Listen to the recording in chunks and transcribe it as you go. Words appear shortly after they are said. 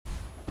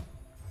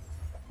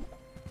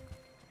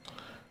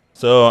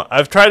So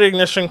I've tried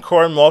ignition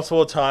core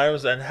multiple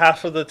times, and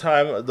half of the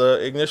time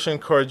the ignition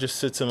core just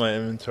sits in my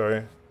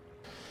inventory,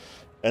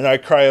 and I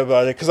cry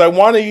about it because I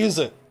want to use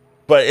it,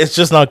 but it's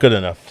just not good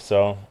enough.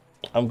 So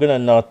I'm gonna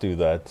not do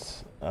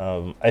that.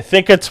 I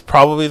think it's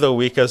probably the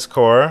weakest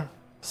core.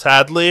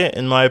 Sadly,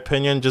 in my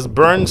opinion, just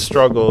burn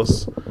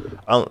struggles.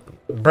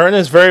 Burn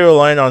is very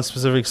reliant on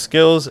specific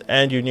skills,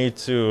 and you need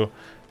to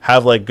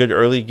have like good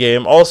early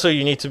game. Also,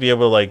 you need to be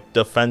able to like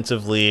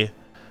defensively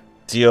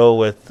deal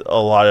with a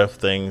lot of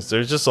things.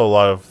 There's just a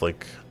lot of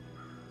like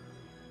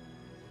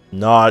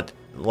not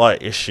a lot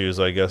of issues,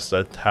 I guess,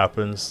 that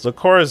happens. The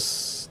core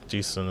is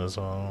decent as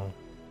well.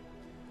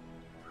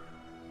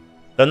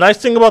 The nice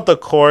thing about the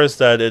core is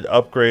that it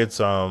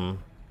upgrades,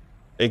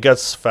 it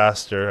gets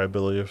faster, I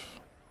believe.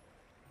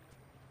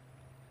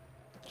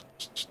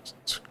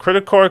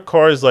 Critical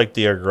core is like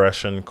the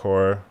aggression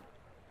core.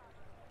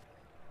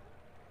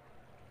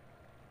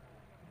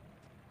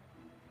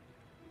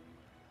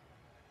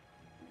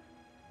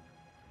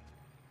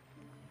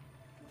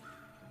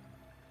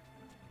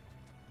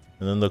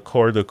 And then the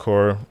core to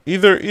core.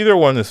 Either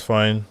one is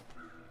fine.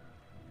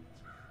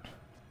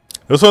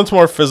 This one's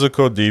more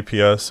physical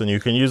DPS, and you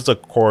can use the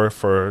core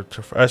for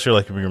actually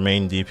like your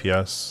main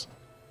DPS.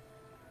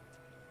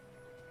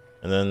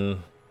 And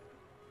then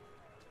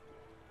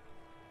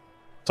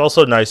it's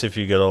also nice if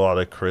you get a lot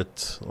of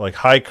crit. Like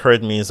high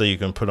crit means that you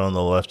can put on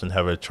the left and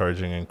have it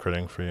charging and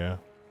critting for you.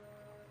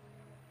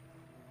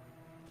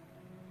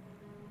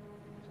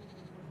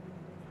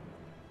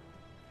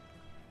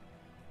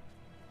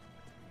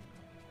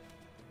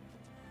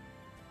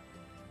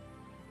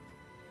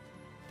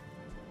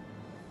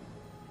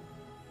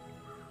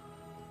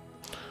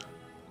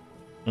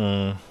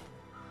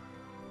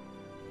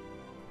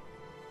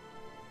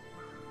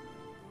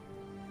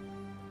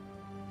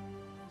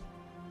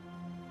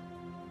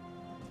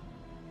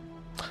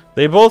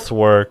 They both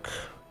work.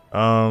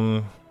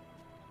 I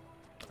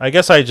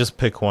guess I just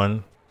pick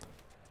one.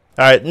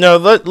 Alright, no,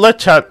 let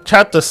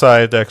chat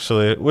decide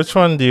actually. Which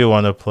one do you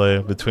want to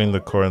play between the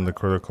core and the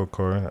critical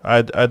core?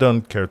 I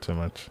don't care too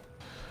much.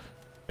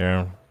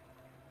 Yeah.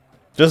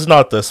 Just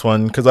not this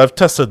one, because I've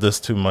tested this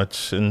too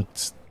much and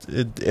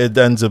it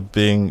ends up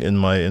being in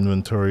my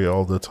inventory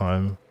all the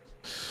time.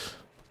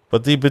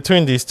 But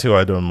between these two,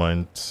 I don't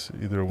mind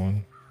either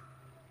one.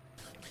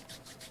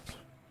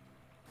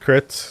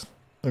 Crit?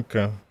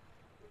 Okay.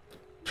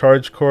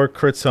 Charge core,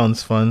 crit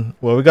sounds fun.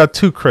 Well, we got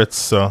 2 crits,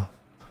 so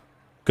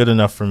good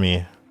enough for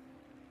me.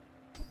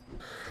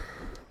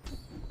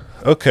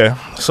 Okay,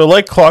 so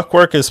like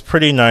clockwork is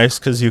pretty nice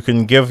because you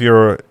can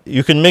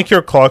make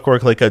your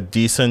clockwork like a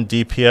decent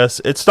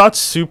DPS. It's not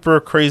super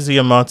crazy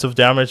amounts of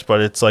damage,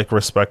 but it's like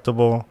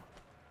respectable.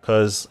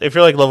 Because if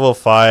you're like level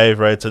 5,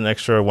 right, it's an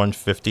extra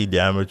 150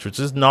 damage, which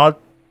is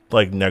not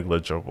like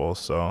negligible.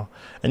 So,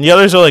 and the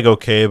others are like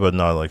okay, but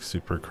not like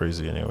super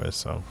crazy anyway.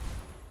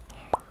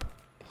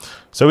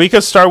 So we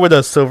could start with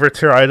a silver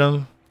tier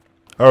item,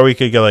 or we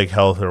could get like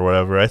health or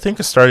whatever. I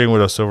think starting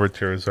with a silver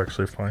tier is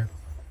actually fine.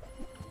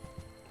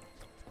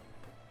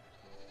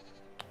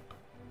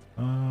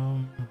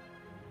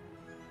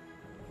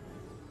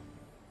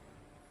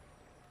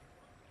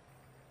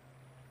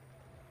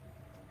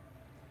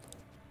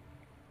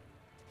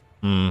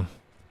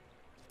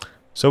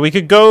 So we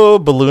could go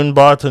balloon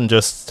bot and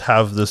just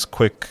have this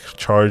quick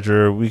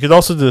charger. We could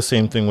also do the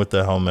same thing with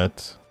the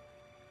helmet.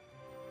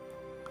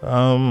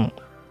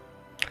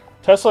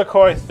 Tesla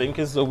core I think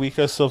is the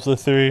weakest of the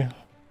 3.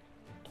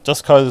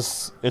 Just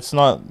cause it's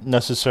not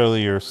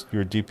necessarily your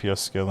DPS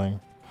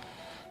scaling.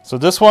 So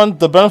this one,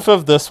 the benefit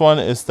of this one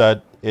is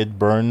that it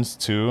burns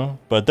too,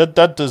 but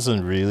that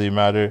doesn't really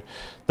matter.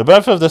 The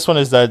benefit of this one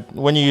is that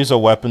when you use a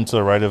weapon to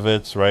the right of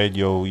it, right,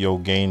 you'll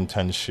gain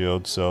 10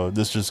 shield. So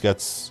this just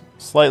gets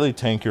slightly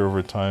tankier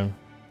over time.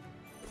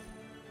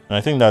 And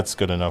I think that's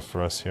good enough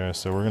for us here,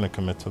 so we're gonna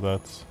commit to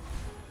that.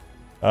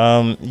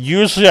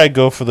 Usually I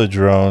go for the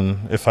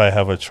drone if I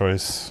have a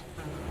choice.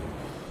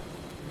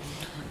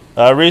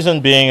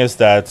 Reason being is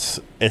that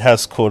it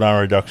has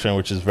cooldown reduction,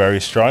 which is very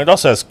strong. It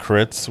also has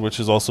crits, which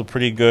is also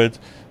pretty good.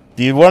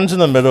 The ones in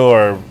the middle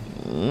are...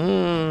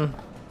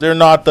 they're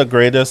not the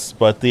greatest,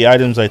 but the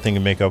items I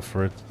think make up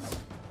for it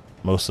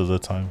most of the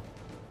time.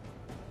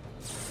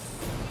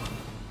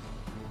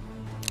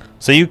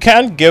 So you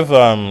can give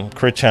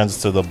crit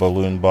chance to the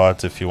balloon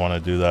bot if you want to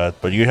do that,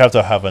 but you have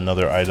to have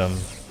another item,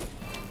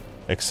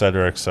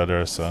 etc.,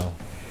 so...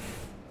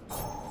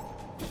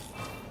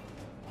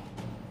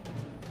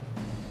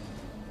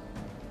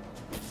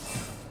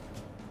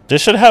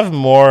 This should have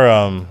more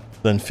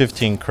than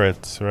 15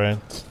 crits,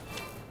 right?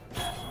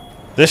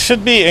 This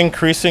should be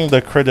increasing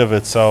the crit of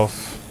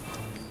itself.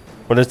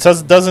 But it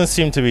doesn't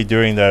seem to be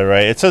doing that,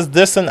 right? It says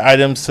this and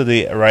items to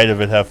the right of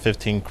it have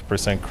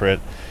 15% crit.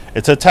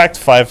 It's attacked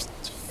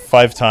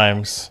five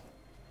times.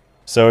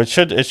 So it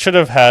should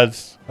have had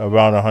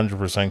around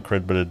 100%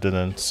 crit, but it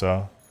didn't,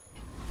 so...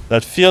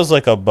 That feels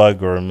like a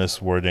bug or a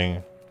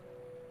miswording,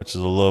 which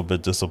is a little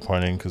bit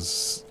disappointing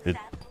because it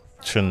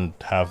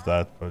shouldn't have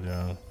that, but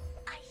yeah.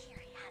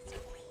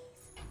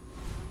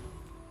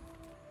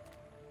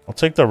 I'll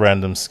take the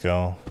random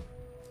skill.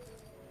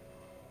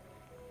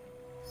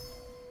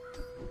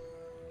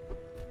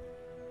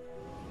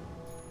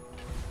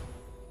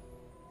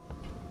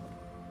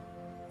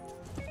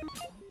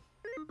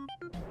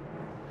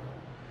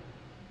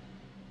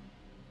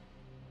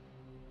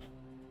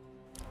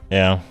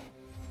 Yeah.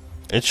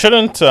 It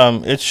shouldn't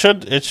it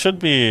should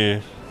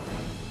be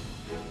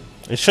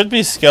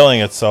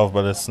scaling itself,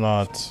 but it's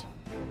not.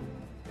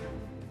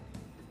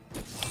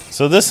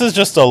 So this is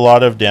just a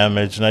lot of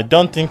damage, and I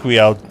don't think we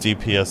out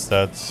DPS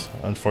that,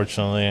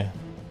 unfortunately.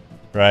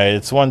 Right,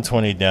 it's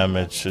 120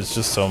 damage. It's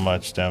just so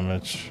much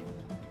damage.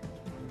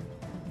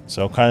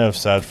 So kind of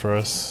sad for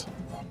us.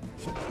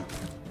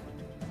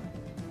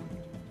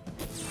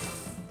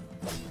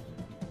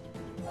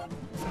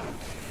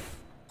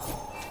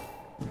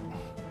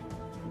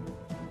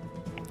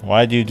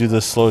 Why do you do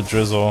this slow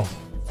drizzle?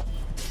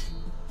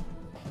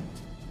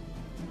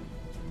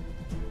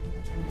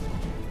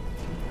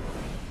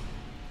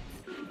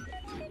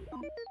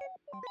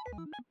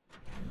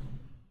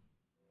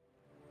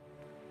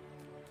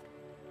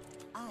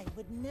 I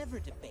would never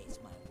debase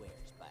my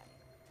wares by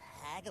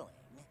haggling.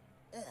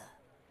 Ugh.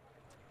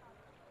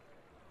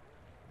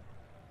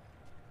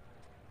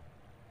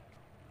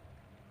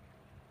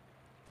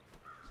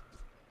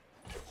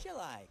 Shall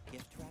I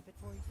gift wrap it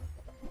for you?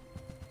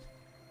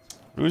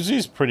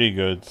 Uzi's pretty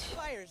good.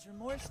 Buyer's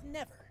remorse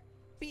never.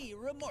 Be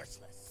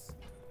remorseless.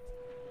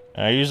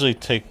 I usually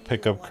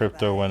pick up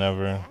crypto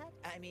whenever.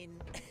 I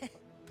mean,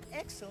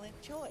 excellent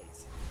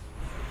choice.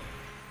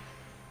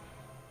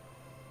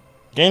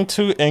 Gain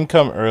 2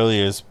 income early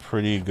is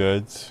pretty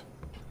good.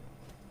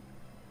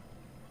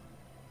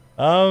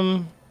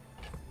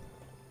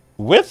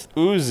 With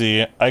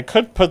Uzi, I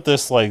could put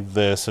this like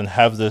this and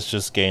have this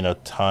just gain a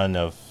ton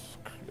of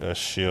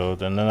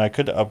shield, and then I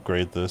could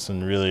upgrade this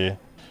and really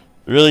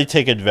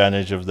take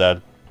advantage of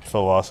that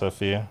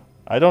philosophy.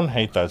 I don't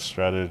hate that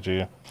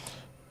strategy.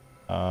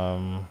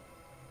 Income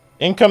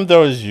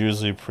though is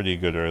usually pretty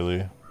good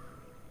early.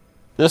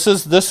 This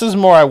is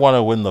more I want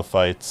to win the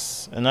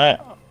fights, and I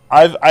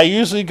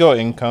usually go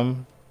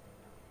income.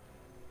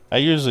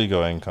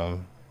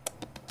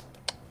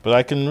 But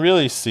I can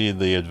really see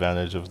the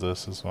advantage of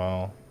this as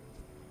well.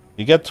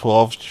 You get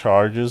 12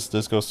 charges,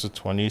 this goes to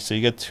 20, so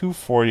you get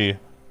 240.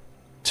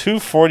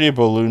 240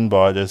 balloon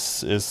bot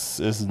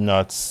is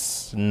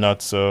nuts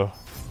so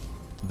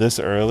this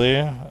early,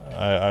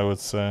 I would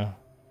say.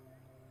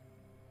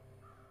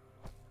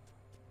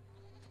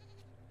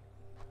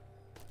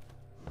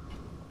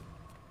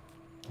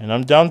 And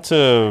I'm down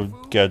to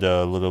get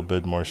a little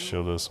bit more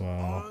shield as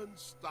well.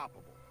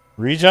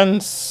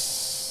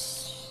 Regen's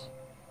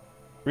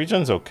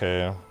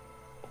okay.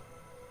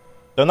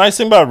 The nice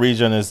thing about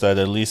regen is that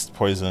at least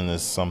poison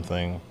is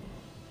something.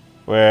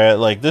 Where,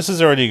 like, this is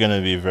already going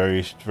to be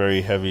very,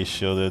 very heavy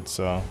shielded,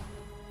 so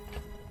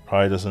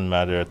probably doesn't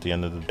matter at the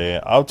end of the day.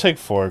 I'll take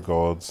 4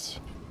 golds.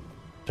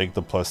 Take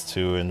the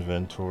 +2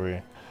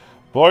 inventory.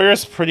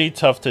 Warrior's pretty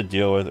tough to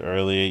deal with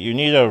early. You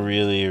need a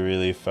really,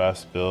 really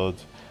fast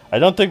build. I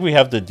don't think we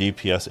have the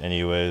DPS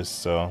anyways,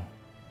 so.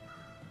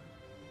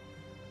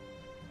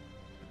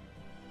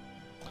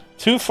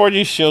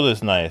 240 shield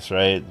is nice,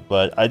 right?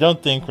 But I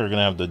don't think we're going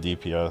to have the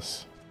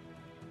DPS.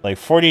 Like,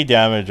 40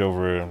 damage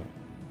over...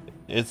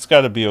 It's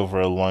got to be over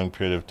a long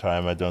period of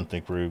time. I don't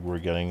think we're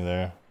getting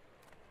there.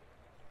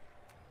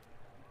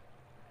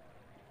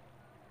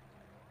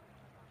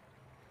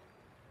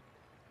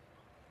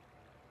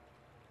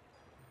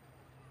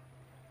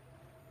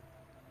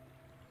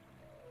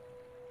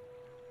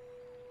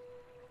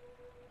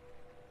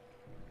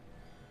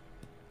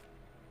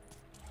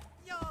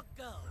 Your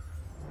go.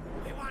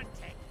 We want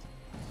it.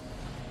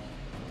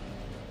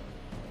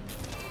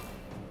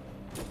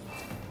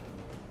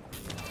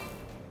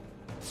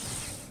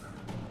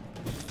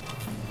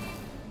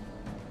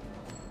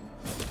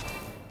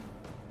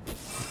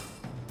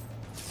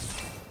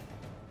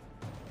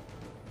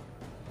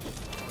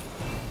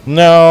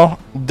 No,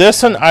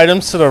 this and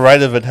items to the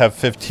right of it have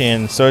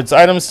 15, so it's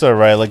items to the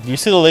right. Like, you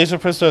see the laser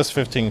pistol has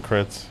 15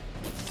 crits,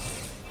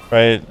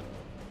 right?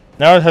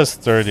 Now it has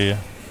 30.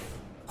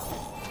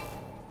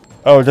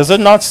 Oh, does it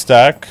not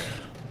stack?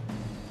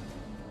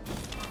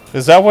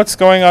 Is that what's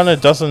going on?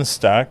 It doesn't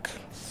stack?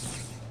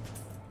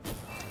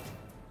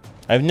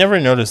 I've never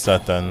noticed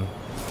that then.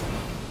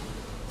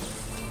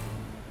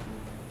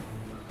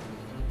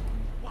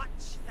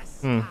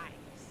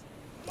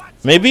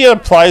 Maybe it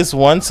applies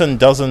once and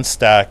doesn't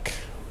stack.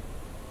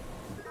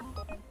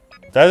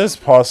 That is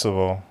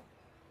possible.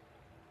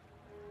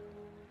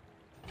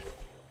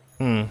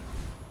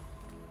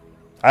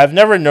 I've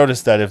never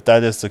noticed that if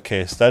that is the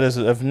case. That is,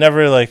 I've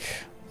never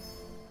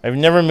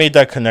made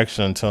that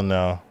connection until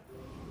now.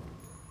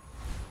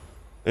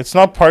 It's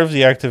not part of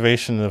the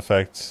activation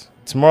effect.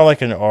 It's more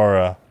like an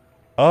aura.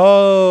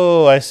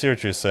 Oh, I see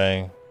what you're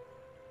saying.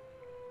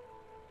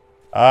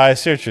 I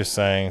see what you're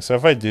saying. So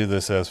if I do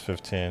this as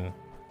 15.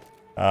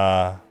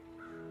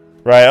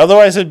 Right,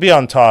 otherwise it'd be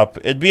on top.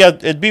 It'd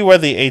be where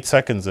the 8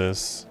 seconds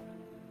is.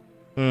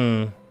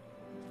 Yeah,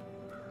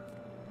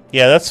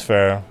 that's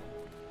fair.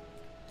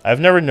 I've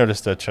never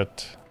noticed that,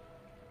 Chet.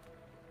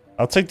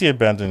 I'll take the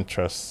abandoned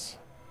trust.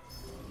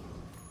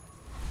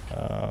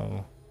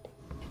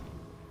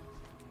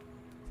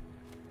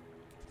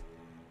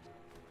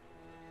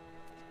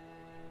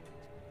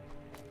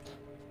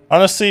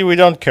 Honestly, we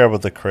don't care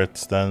about the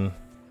crits then.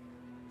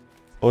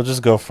 We'll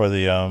just go for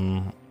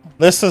the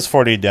this does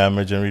 40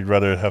 damage and we'd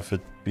rather have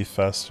it be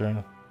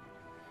faster.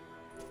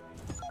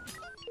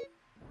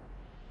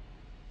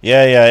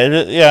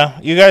 Yeah,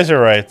 you guys are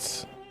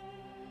right.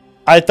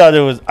 I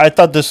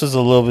thought this was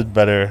a little bit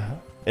better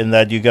in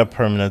that you got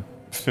permanent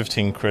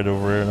 15 crit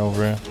over and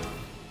over.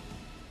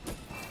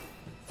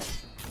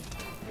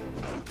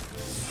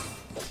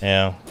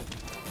 Yeah.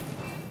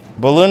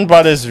 Balloon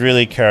Bot is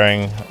really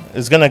carrying.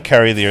 Is gonna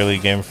carry the early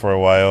game for a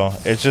while.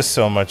 It's just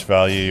so much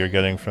value you're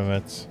getting from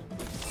it.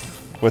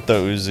 With the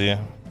Uzi.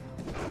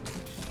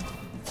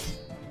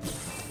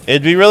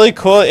 It'd be really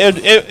cool.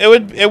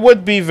 It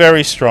would be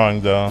very strong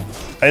though.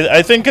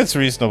 I think it's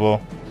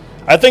reasonable.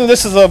 I think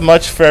this is a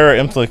much fairer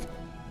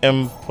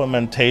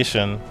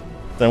implementation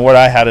than what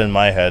I had in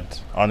my head,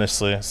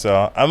 honestly.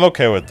 So I'm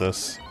okay with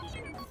this.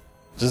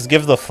 Just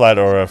give the flat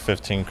aura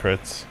 15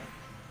 crits.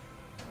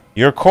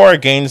 Your core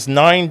gains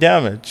 9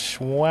 damage.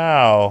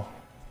 Wow.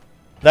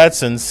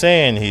 That's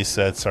insane, he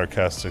said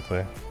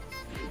sarcastically.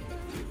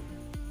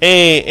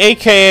 Hey,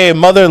 aka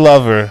Mother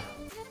Lover.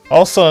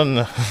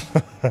 Also,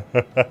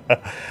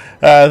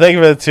 thank you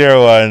for the tier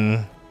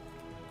 1.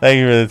 Thank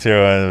you for the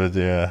tier 1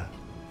 video.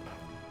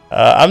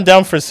 I'm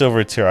down for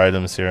silver tier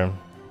items here.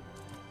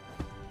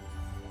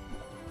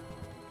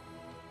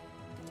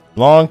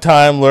 Long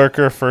time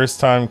lurker, first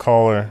time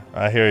caller.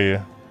 I hear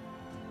you.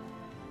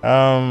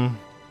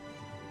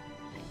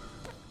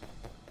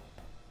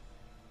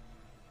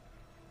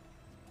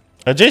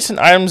 Adjacent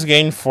items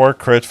gain 4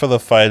 crit for the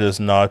fight is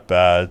not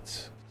bad.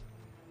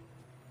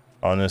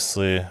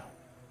 Honestly,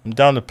 I'm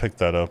down to pick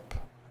that up.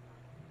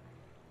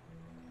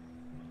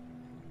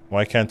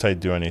 Why can't I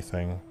do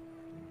anything?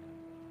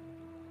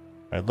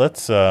 Alright,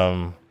 let's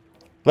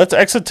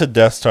exit to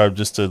desktop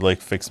just to like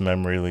fix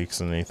memory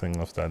leaks and anything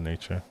of that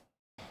nature.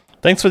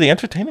 Thanks for the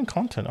entertaining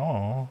content.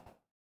 Oh,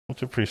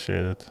 much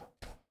appreciated,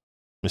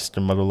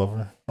 Mr. Mother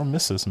Lover or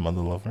Mrs.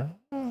 Mother Lover.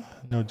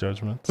 No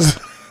judgment.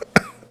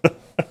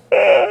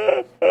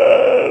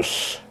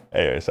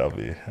 Anyways, I'll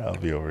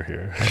be over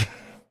here.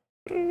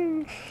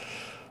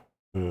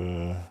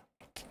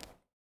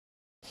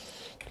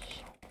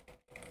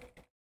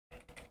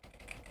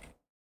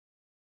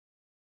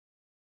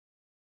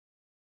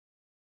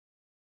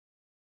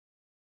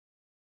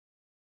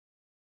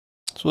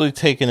 It's really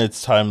taking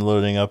its time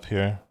loading up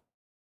here.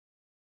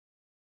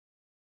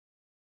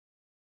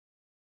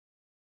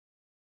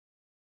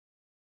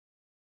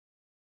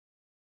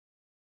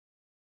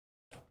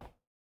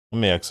 Let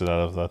me exit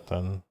out of that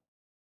then.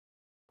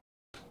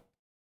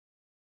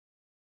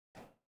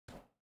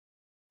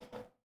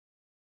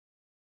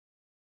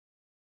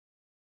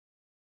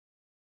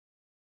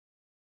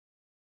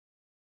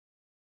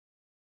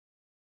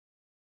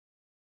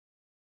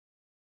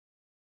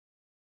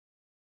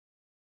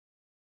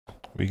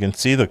 We can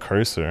see the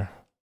cursor,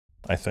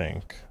 I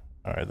think.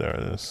 Alright, there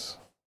it is.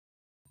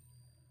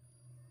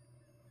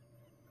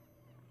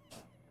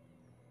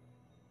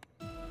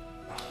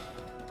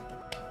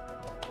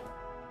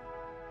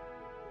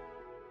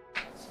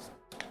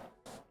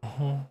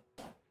 Alright,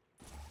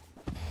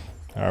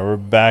 we're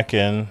back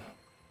in.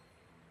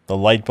 The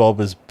light bulb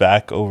is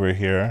back over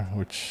here,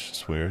 which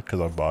is weird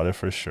because I bought it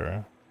for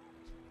sure.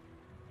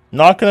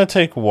 Not gonna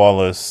take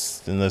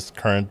Wallace in this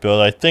current build.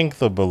 I think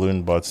the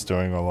balloon bot's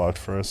doing a lot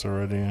for us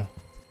already.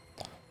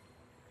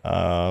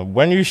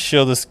 When you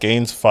shield, this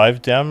gains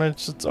 5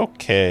 damage. It's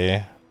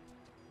okay.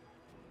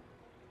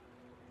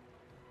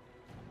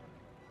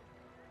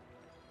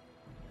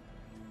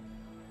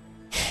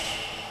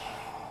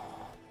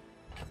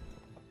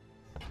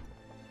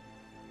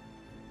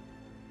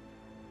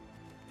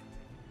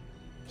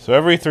 So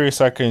every 3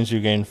 seconds you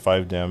gain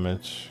 5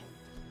 damage.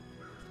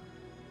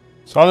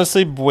 It's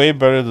honestly way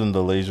better than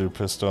the laser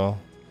pistol.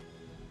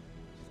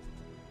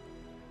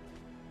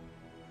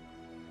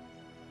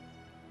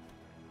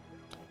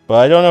 But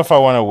I don't know if I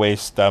want to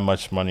waste that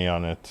much money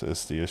on it,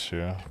 is the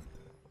issue.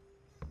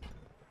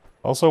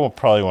 Also, we'll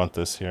probably want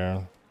this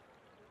here.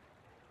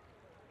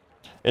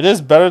 It is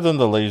better than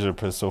the laser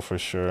pistol for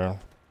sure.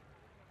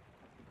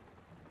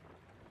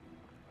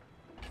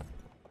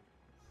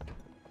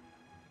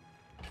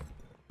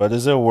 But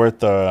is it worth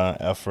the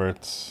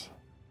effort?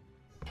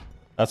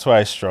 That's why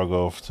I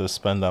struggle to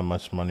spend that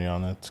much money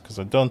on it, because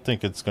I don't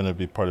think it's going to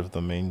be part of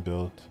the main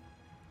build.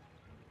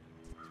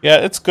 Yeah,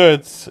 it's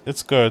good.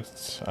 It's good.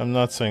 I'm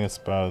not saying it's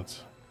bad.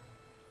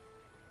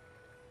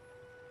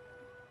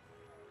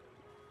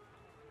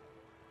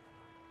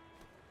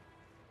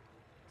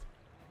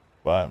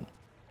 But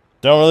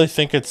don't really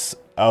think it's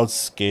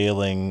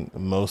outscaling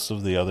most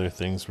of the other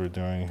things we're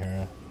doing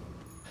here.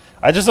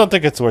 I just don't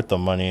think it's worth the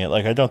money.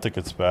 Like, I don't think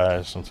it's bad. I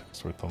just don't think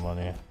it's worth the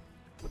money.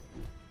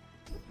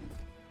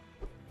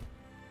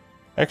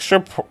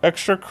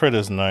 Extra crit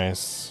is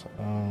nice.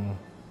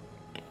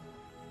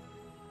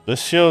 The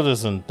shield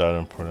isn't that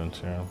important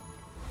here.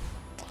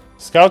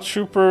 Scout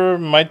Trooper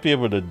might be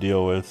able to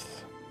deal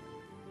with.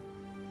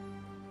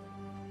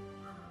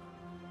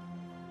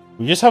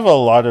 We just have a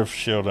lot of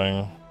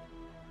shielding.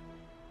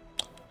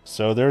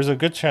 So there's a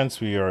good chance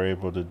we are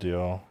able to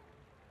deal.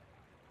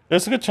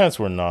 There's a good chance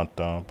we're not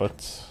though,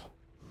 but...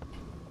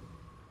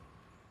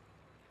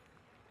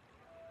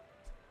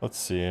 Let's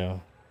see.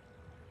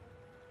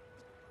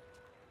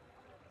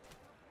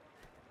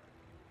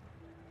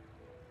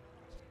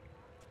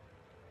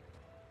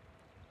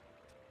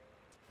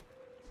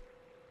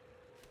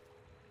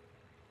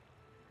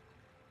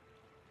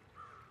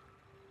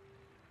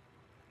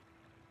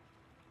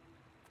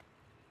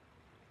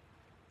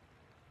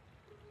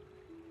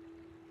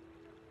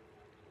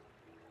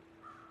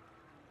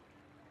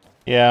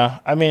 Yeah,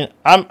 I mean,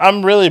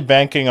 I'm really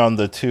banking on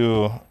the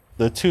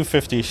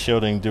 250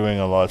 shielding doing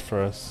a lot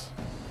for us.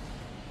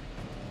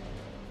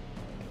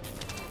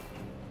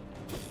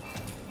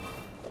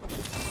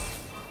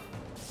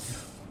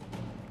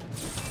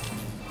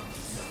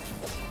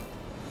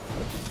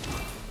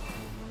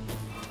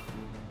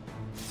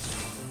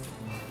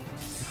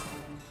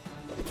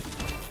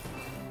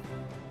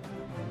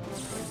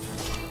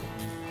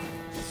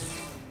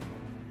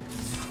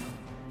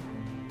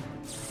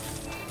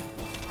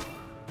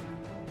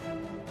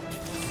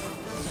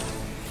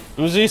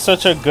 Uzi's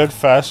such a good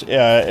fast...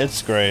 Yeah,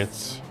 it's great.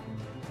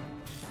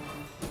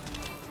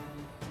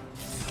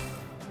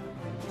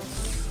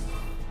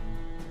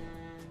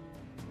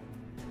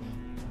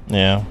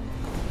 Yeah.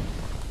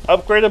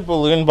 Upgraded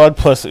Balloon Bud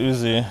plus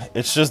Uzi.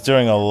 It's just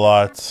doing a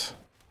lot.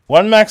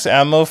 1 max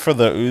ammo for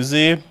the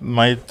Uzi.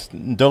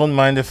 Don't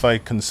mind if I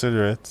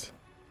consider it.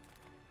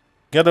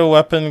 Get a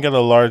weapon, get a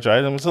large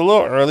item. It's a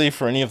little early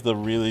for any of the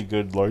really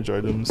good large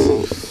items.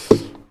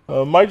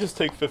 Might just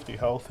take 50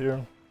 health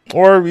here.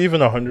 Or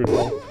even 100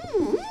 health.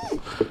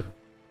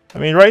 I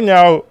mean, right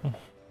now,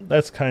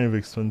 that's kind of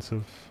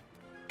expensive.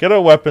 Get a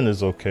weapon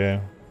is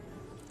okay.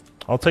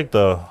 I'll take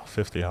the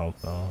 50 health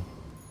though.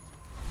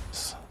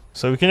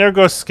 So we can either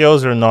go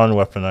skills or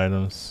non-weapon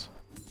items.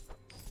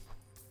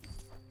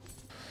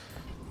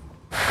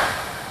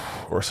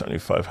 Or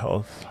 75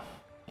 health.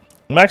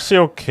 I'm actually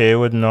okay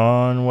with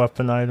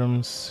non-weapon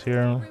items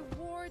here.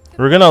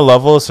 We're gonna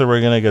level, so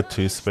we're gonna get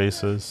 2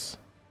 spaces.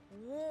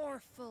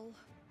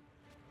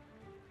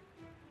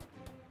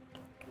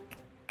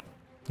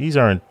 These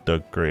aren't the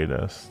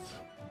greatest.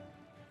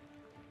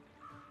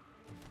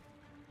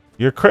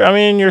 Your crit, I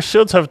mean, your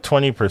shields have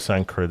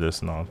 20% crit.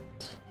 It's not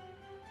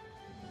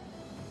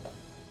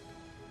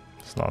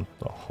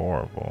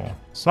horrible.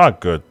 It's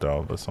not good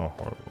though, but it's not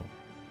horrible.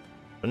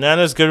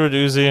 Banana's good with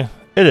Uzi.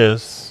 It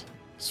is.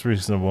 It's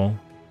reasonable.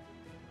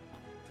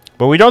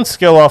 But we don't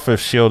skill off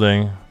of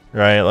shielding,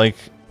 right? Like,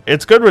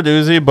 it's good with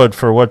Uzi, but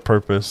for what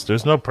purpose?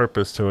 There's no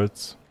purpose to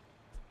it.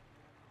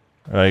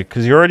 Right,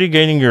 because you're already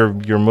gaining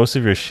your most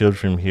of your shield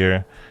from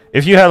here.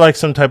 If you had like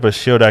some type of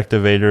shield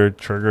activator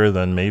trigger,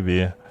 then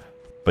maybe,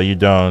 but you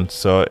don't.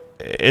 So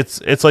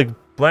it's like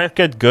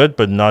blanket good,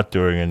 but not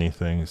doing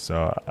anything.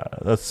 So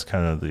that's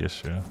kind of the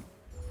issue.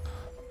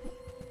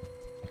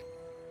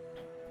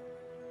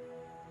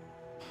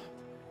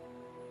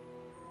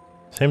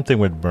 Same thing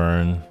with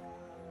burn.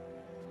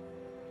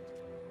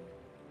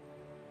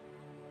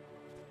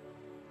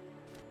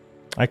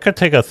 I could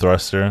take a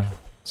thruster.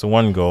 So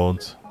 1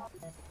 gold.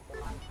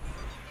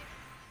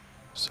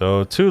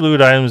 So 2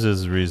 loot items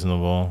is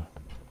reasonable.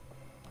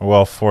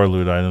 Well, 4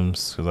 loot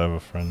items because I have a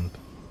friend.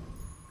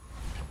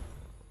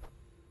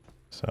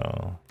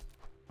 So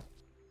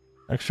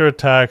extra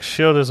attack,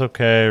 shield is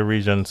okay,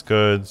 regen's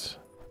good.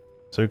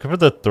 So we can put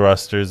the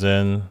thrusters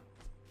in.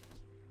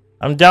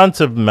 I'm down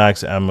to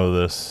max ammo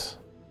this,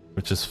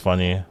 which is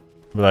funny,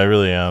 but I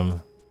really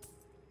am.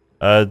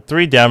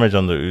 3 damage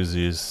on the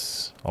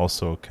Uzis,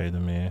 also okay to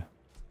me.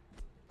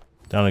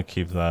 Down to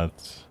keep that.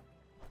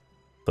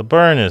 The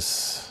burn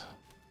is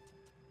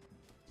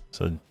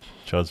so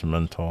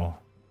judgmental.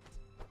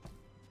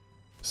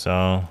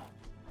 So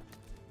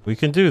we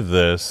can do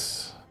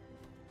this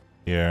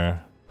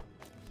here.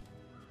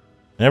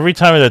 And every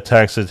time it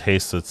attacks, it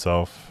hastes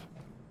itself.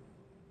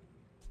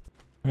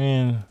 I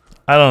mean,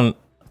 I'm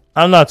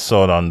not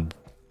sold on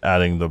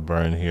adding the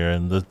burn here,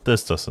 and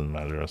this doesn't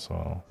matter as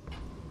well.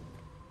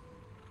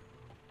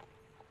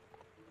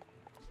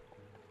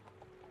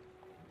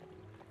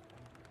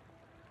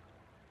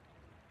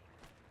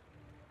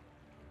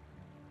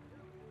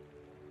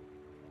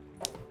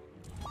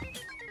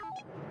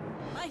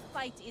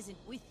 Fight isn't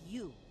with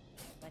you,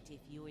 but if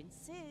you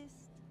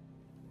insist.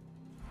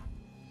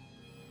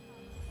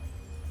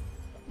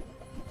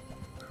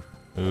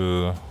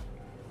 Ooh.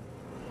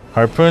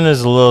 Harpoon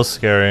is a little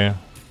scary.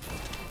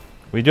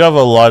 We do have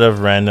a lot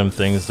of random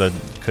things that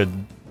could...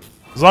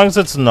 As long as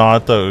it's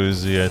not the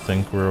Uzi, I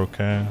think we're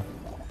okay.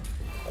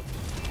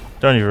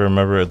 Don't even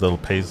remember the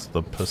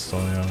pistol,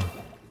 yeah.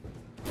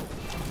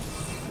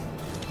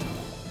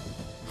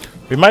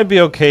 We might be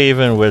okay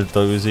even with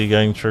the Uzi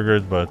getting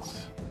triggered, but...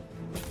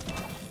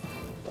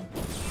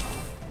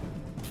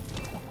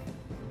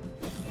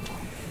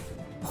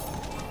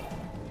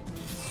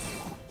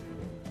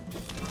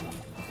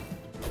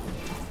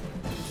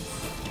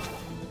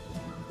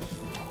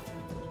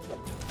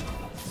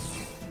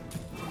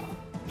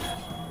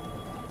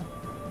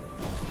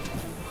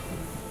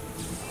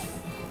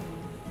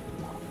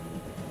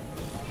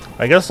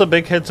 I guess the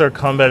big hits are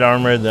combat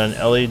armor, then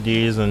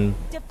LEDs and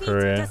Defeat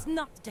Korea. does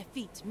not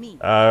defeat me.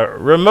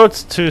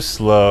 Remote's too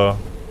slow.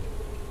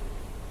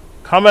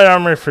 Combat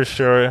armor for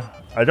sure.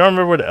 I don't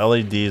remember what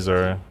LEDs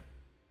are.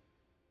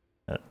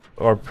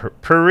 Or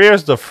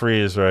Pereira's the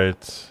freeze,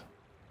 right?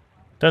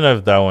 Don't know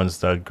if that one's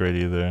that great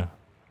either.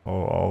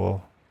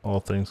 All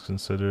things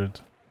considered.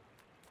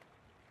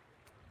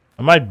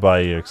 I might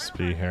buy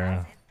EXP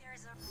here.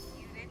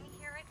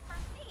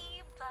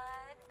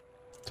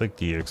 Take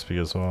the EXP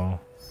as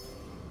well.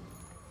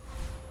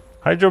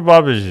 Hydro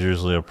Bob is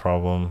usually a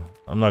problem.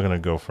 I'm not gonna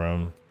go for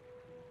him.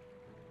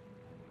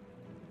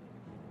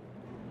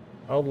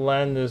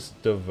 Outlandish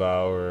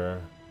Devourer.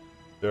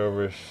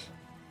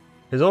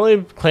 His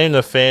only claim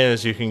to fame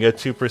is you can get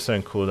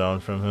 2%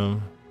 cooldown from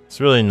him. It's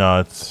really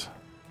not.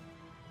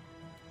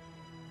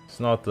 It's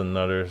not the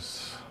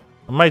Nutters.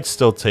 I might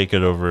still take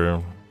it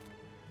over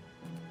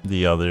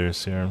the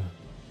others here.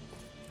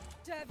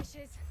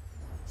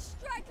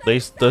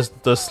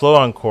 The slow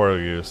on core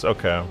use.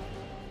 Okay.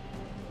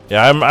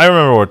 Yeah, I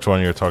remember which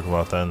one you're talking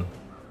about then.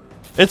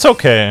 It's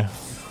okay.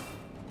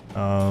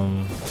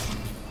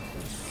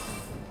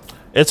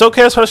 It's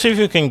okay, especially if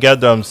you can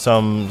get them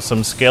some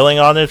scaling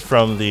on it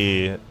from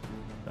the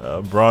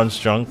bronze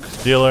junk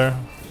dealer.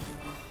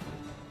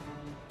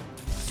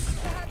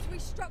 Perhaps we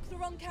struck the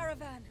wrong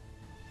caravan.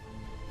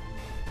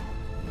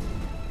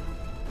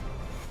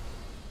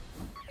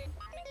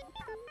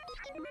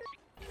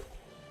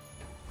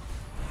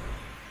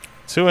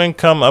 2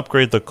 income,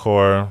 upgrade the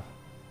core.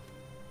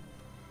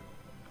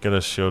 Get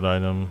a shield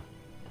item.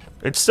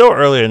 It's still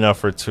early enough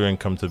for 2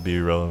 income to be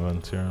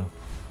relevant here.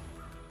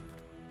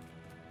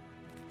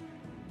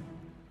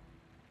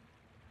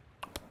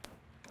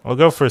 I'll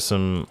go for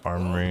some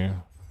armory.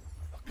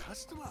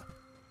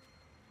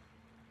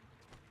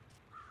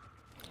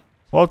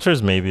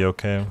 Walters may be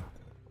okay.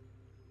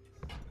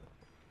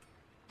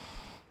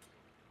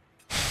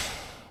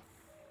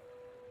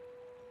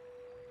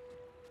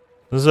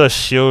 This is a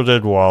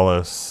shielded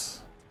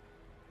Wallace.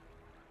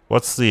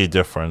 What's the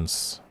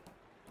difference?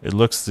 It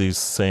looks the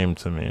same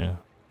to me.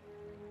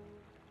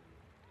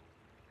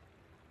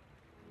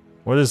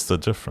 What is the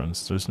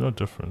difference? There's no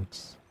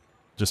difference.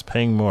 Just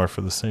paying more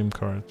for the same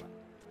card.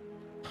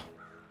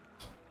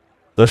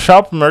 The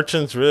shop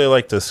merchants really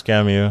like to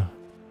scam you.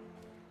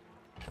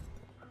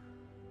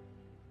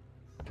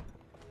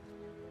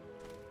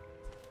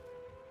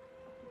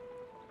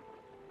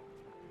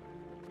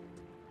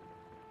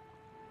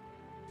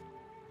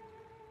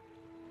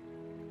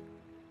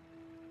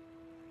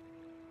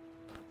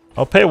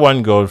 I'll pay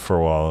 1 gold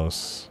for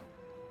Wallace.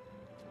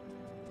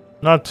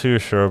 Not too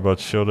sure about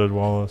shielded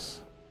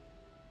Wallace.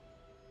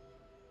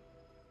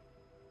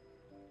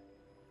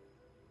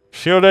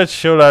 Shielded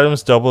shield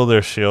items double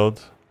their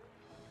shield.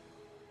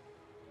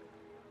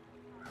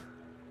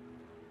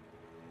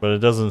 But it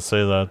doesn't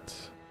say that.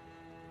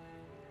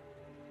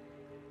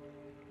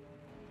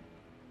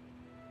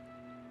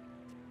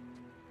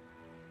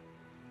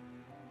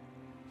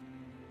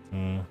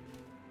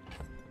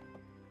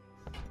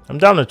 I'm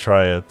down to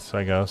try it,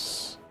 I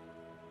guess.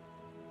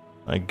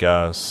 I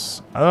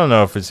don't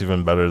know if it's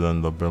even better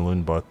than the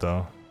balloon butt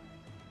though.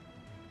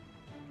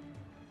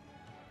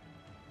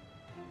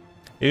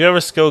 You have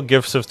a skill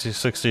give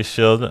 50-60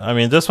 shield. I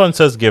mean, this one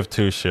says give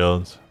 2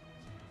 shield.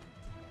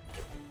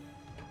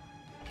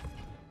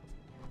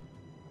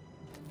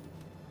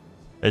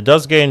 It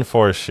does gain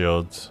 4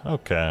 shields.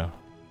 Okay.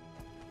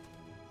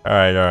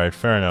 Alright,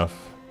 fair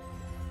enough.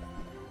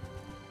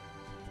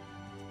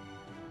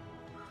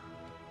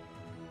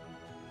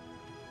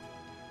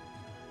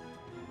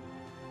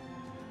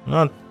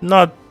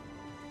 Not.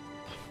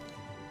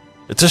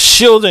 It's a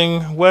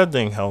shielding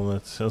wedding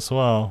helmet as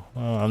well.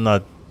 I'm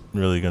not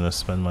really gonna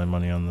spend my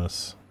money on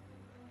this.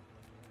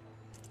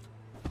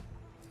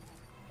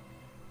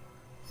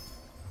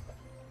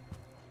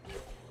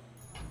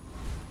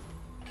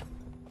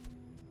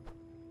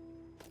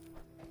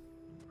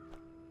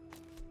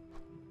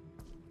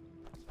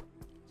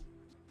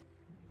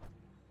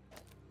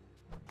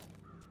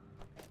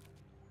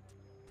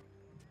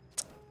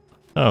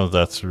 Oh,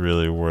 that's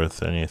really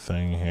worth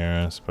anything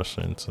here,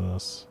 especially into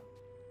this.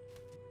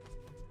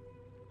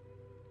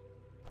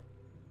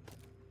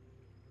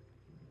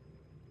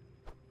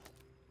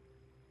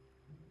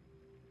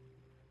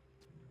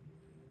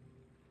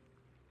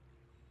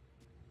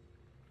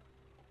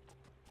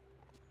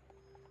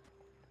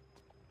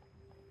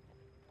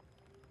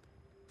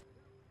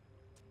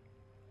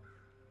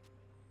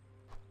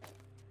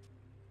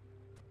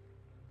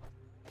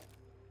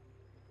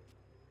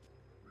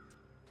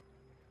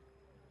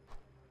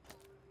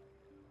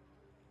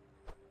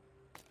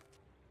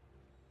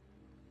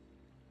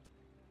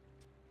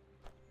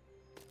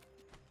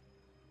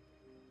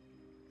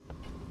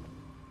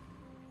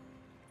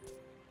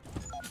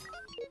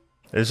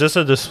 It's just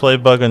a display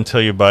bug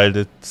until you buy it.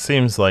 It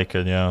seems like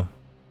it, yeah.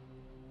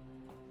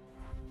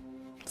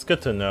 It's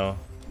good to know.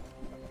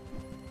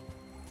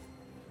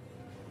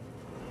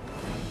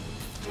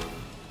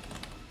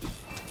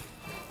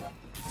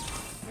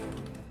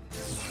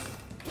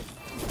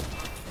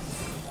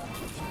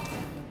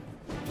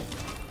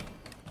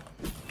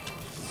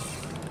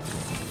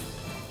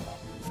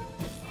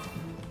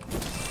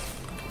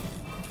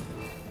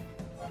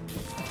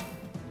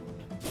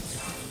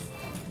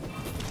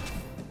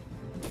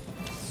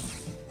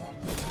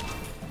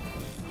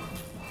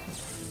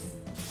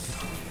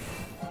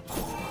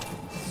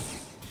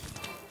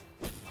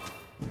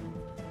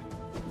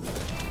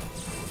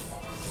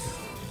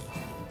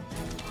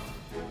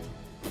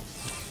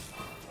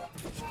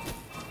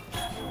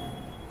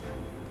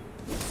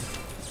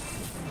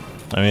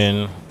 I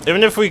mean,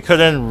 even if we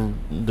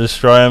couldn't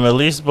destroy him, at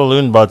least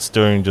Balloon Butt's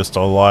doing just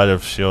a lot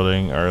of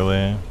shielding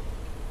early.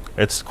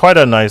 It's quite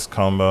a nice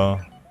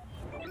combo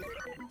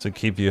to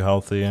keep you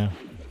healthy, at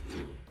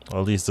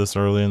least this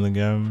early in the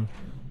game.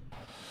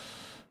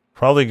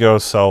 Probably go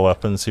sell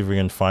weapons, see if we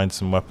can find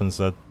some weapons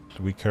that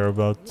we care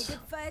about.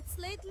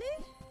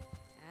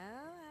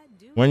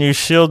 When you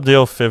shield,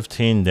 deal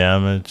 15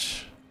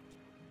 damage.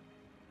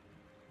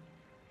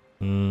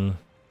 When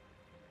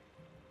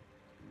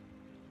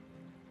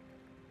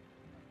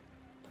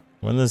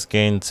this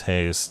gains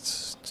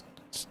haste.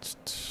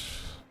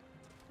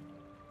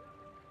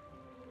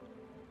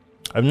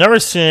 I've never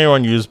seen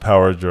anyone use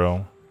power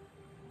drill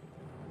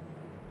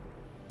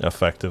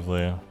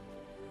effectively.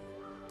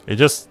 It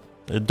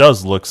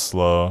does look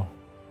slow.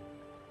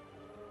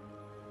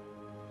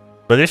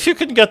 But if you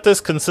can get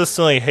this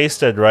consistently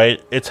hasted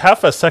right, it's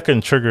half a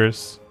second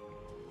triggers.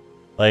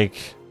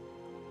 Like,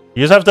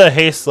 you just have to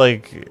haste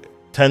like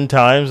 10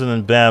 times and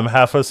then bam,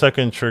 half a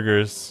second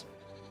triggers.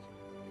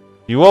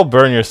 You will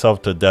burn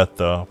yourself to death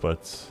though,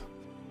 but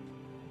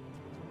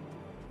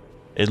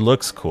it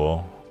looks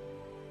cool.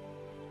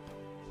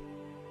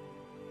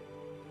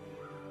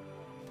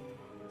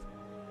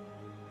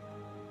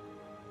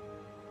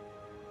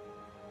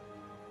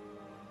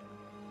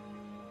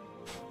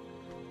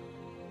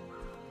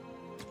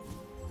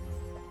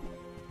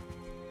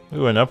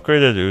 Ooh, an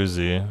upgraded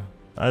Uzi.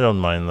 I don't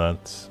mind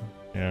that.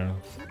 Yeah.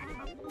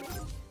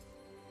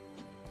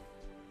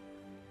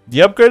 The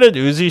upgraded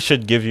Uzi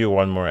should give you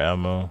one more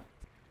ammo,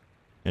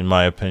 in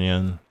my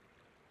opinion.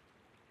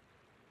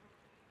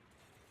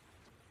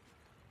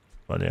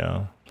 But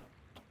yeah.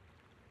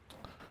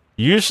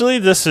 Usually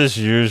this is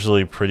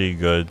usually pretty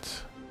good.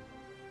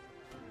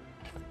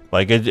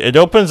 Like it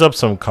opens up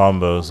some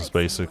combos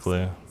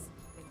basically.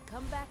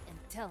 Come back and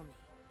tell me.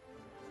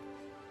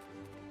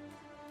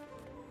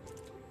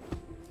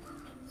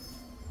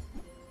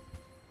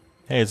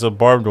 Hey, it's a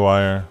barbed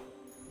wire.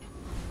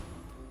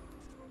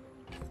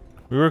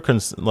 We were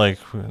like,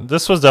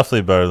 this was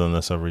definitely better than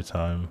this every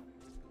time.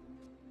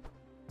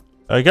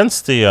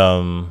 Against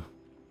the,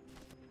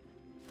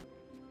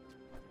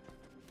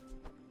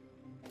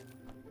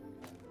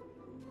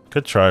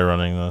 could try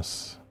running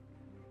this.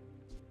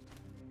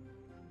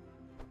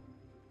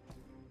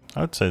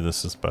 I would say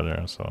this is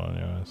better, so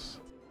anyways.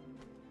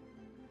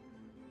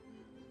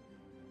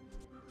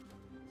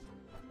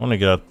 I want to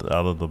get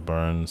out of the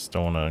burns,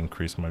 don't want to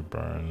increase my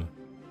burn.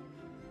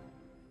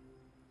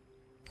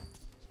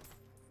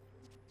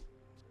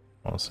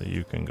 Also,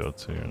 you can go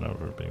too, you're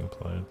never being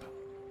played.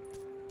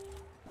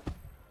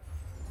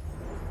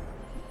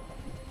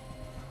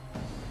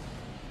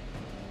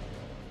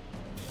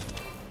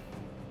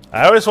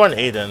 I always want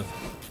Aiden,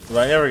 but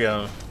I never get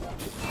him. I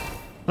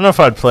don't know if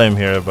I'd play him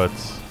here, but...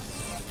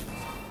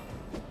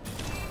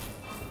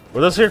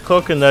 What does your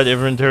cloak and that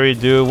inventory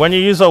do? When you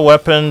use a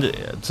weapon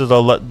to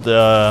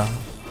the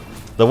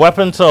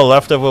weapon to the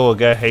left of it will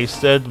get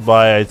hasted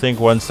by I think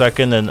 1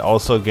 second and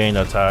also gain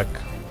attack.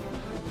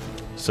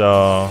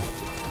 So,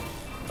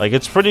 like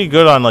it's pretty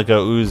good on like a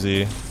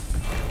Uzi.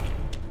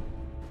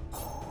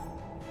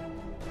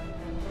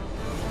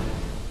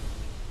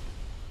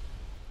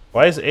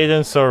 Why is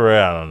Aiden so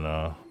rare? I don't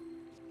know.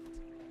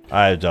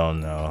 I don't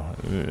know.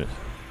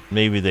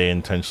 Maybe they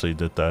intentionally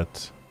did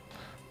that.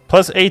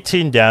 Plus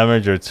 18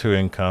 damage or 2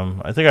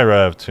 income. I think I'd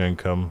rather have 2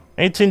 income.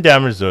 18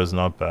 damage though is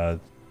not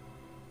bad.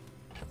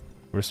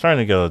 We're starting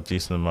to get a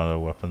decent amount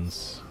of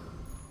weapons.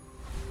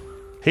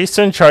 Haste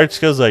and charge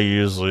skills I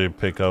usually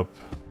pick up.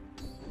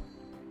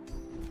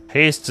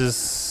 Haste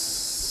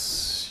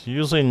is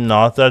usually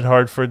not that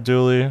hard for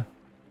Dooley.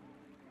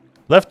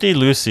 Lefty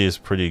Lucy is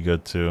pretty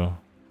good too.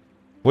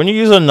 When you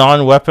use a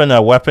non-weapon,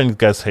 a weapon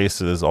gets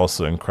hasted is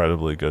also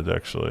incredibly good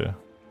actually.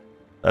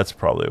 That's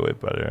probably way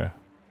better.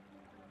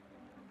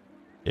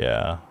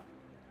 Yeah.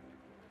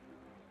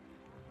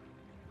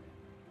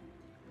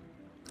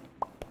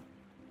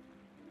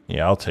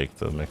 Yeah, I'll take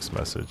the mixed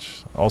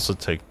message. Also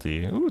take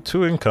the... Ooh,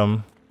 2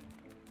 income.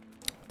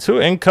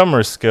 2 income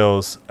or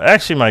skills? I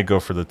actually might go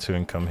for the 2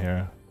 income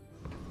here.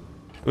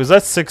 Was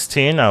that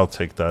 16? I'll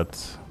take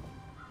that.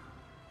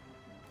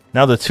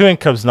 Now the 2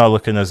 income's not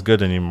looking as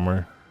good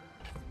anymore.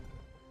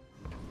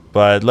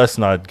 But let's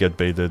not get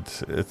baited.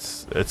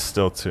 It's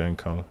still 2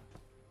 income.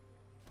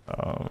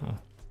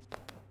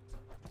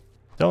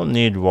 Don't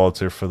need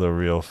Walter for the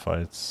real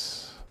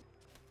fights.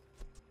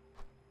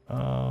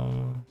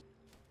 The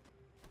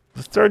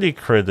 30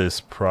 crit is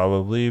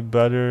probably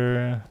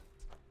better.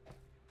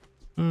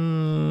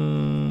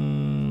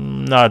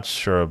 Not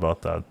sure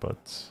about that,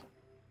 but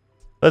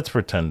let's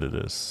pretend it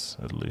is,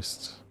 at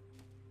least.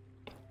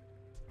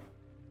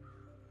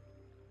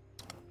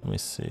 Let me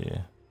see.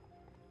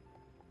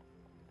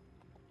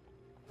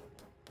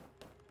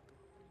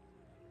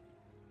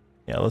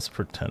 Yeah, let's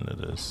pretend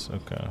it is.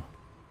 Okay.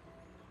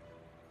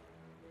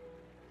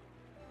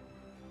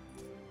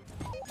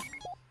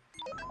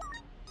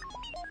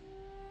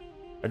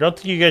 I don't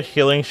think you get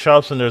healing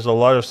shops, and there's a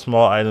lot of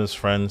small items,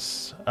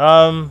 friends.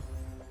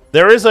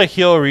 There is a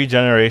heal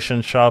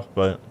regeneration shop,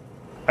 but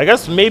I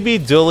guess maybe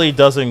Dooley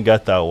doesn't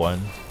get that one.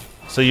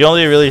 So you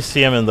only really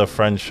see him in the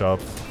friend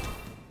shop.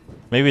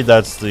 Maybe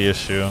that's the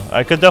issue.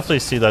 I could definitely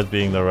see that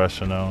being the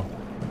rationale.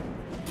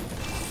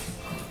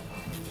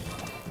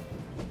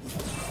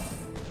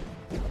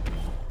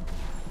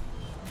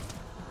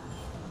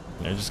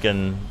 You're just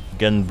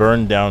getting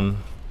burned down.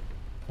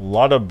 A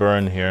lot of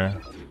burn here.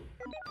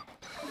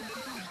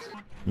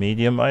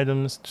 Medium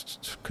items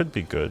could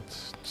be good.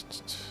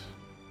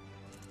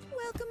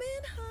 Welcome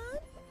in, hon.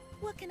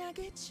 What can I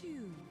get you?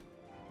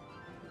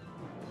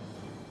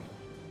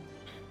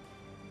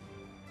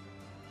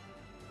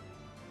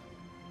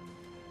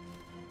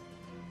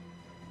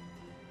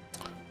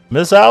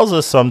 Missiles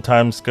is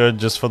sometimes good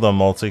just for the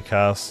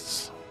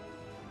multicasts.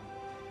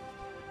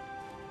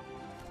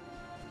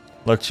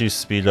 Lets you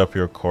speed up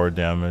your core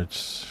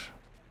damage.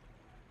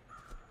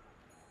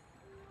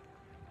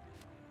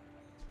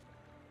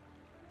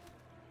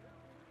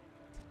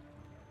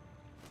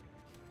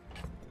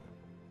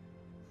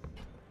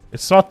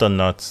 It's not the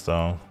nuts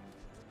though.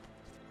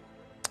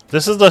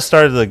 This is the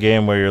start of the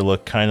game where you're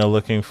kind of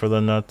looking for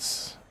the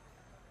nuts.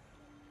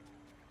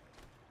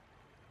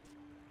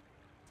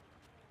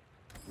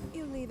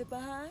 You leave it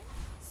behind.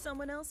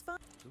 Someone else find.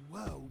 The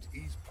world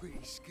is pretty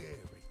scary.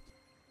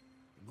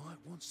 You might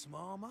want some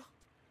armor.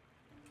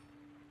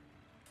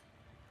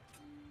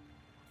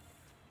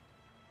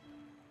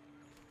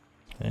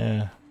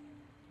 Yeah.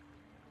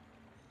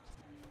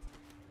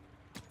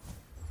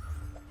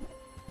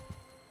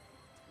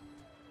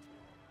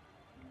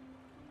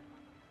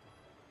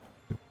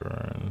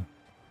 Burn.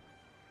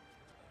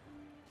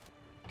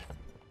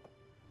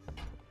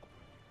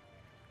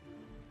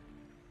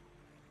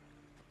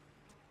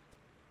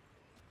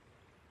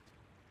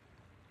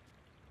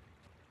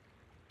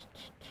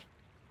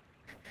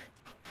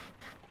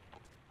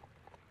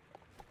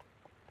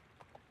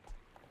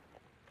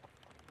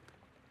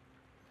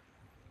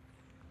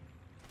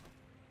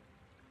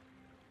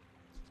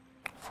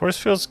 Force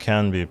fields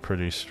can be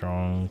pretty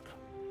strong.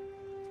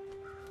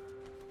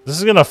 This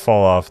is gonna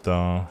fall off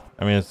though.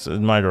 I mean, it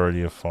might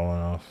already have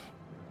fallen off.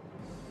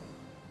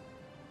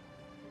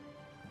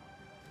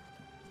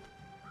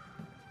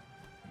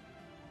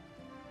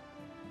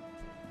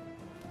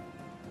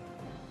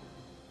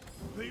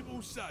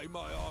 People say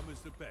my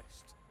armor's the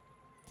best,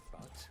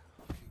 but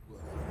I keep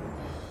working.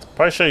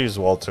 Probably should use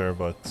Walter,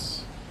 but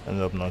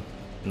ended up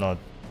not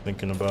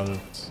thinking about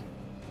it.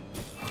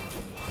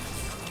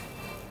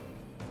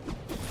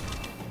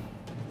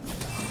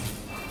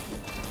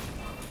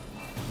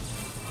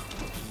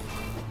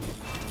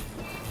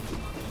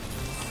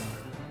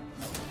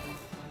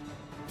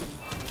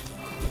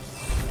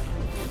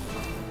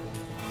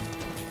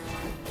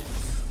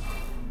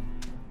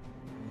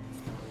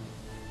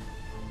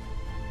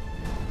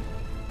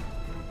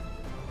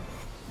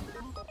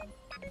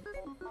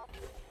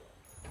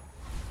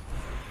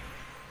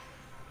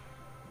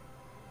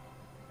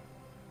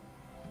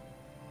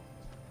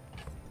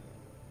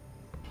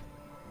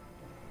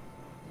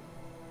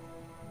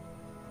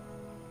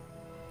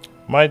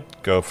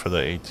 Might go for the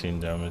 18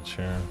 damage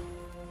here.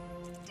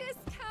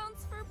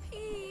 Discounts for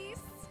peace.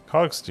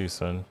 Cog's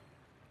decent.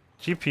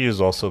 GPU is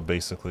also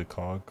basically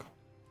Cog.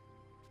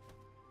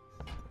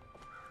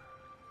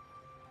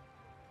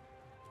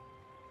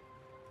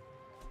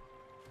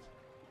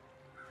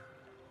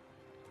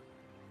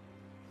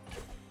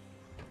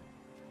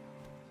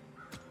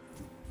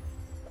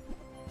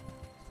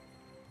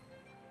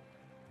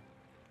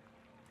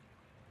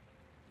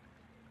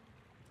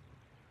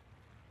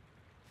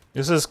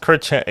 This is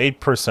crit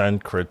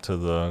 8% crit to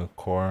the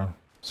core.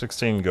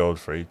 16 gold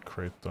for 8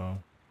 crit though.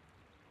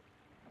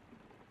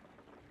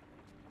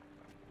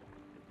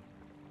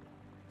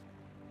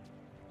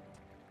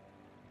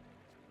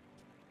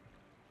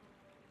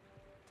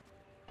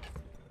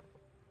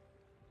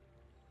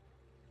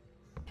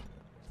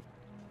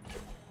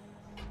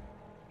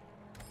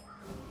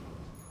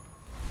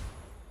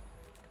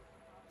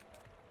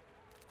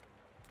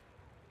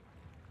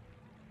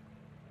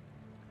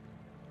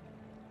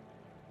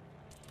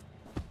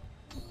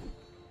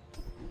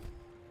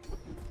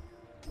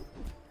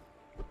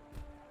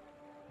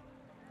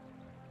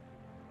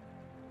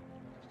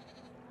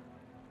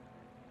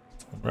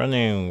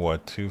 Running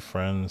what, 2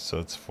 friends, so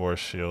it's 4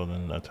 shield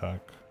and attack.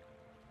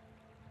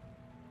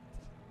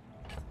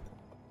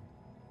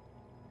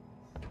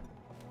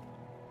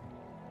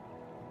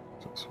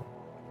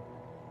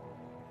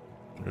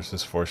 There's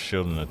this 4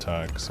 shield and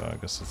attack, so I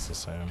guess it's the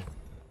same.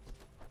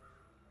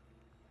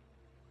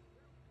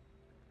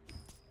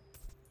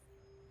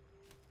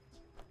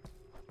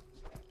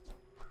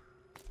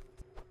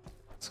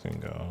 This can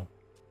go.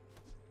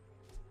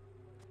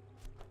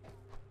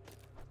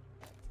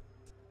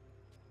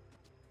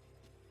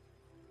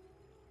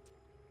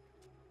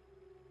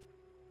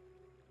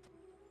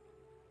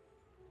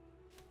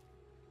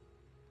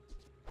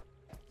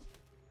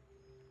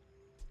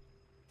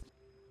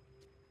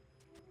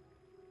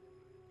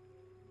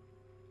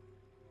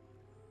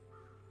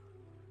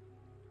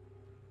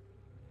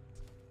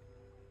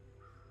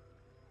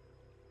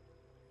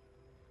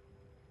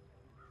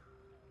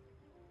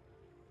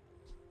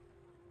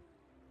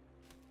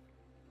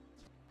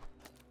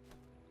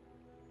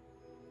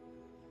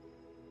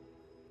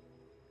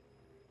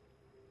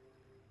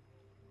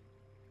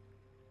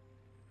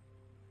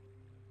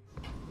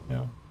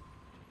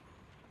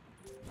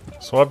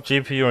 Swap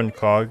GPU and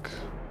cog.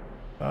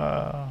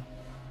 I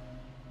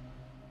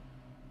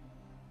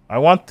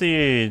want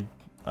the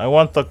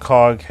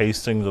cog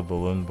hasting the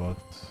balloon bot.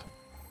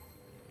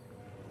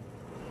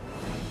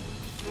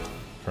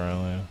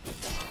 Currently.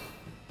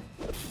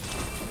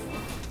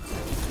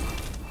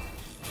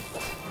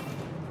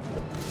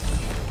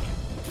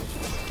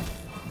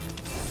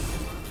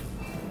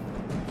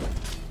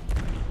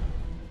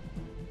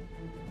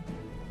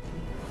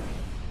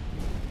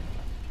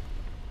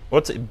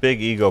 What's a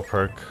big ego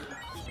perk?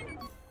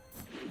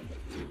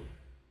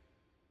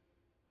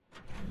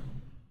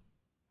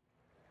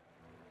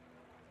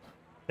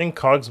 I think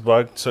cog's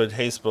bugged, so it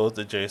hastes both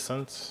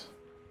adjacent.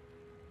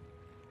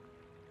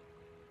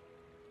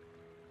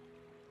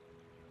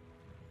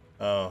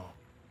 Oh.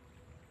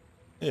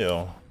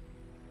 Ew.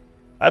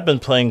 I've been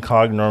playing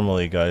cog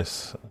normally,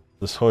 guys.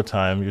 This whole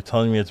time. You're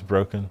telling me it's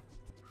broken.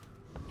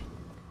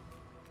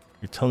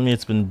 You're telling me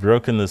it's been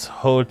broken this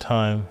whole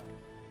time.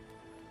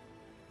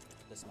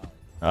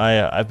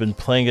 I've been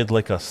playing it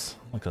like a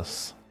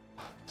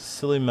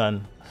silly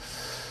man.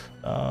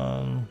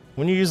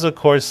 When you use a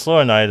core slow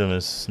an item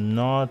is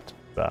not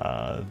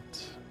bad.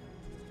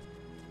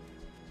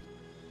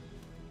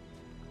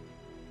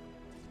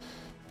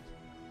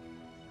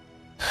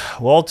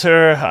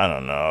 Walter, I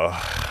don't know.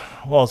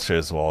 Walter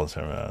is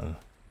Walter, man.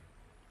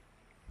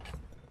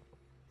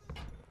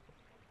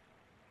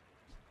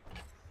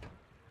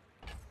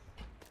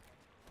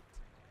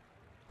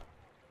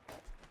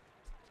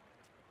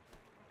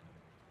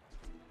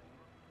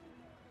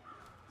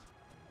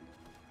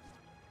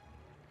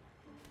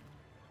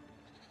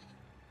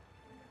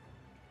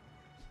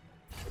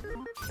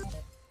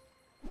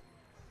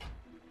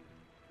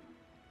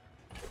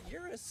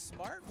 You're a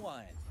smart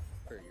one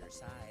for your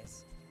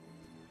size.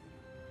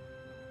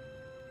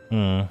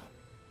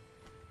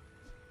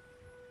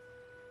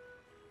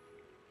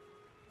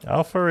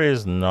 Alpha Ray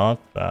is not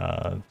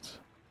bad.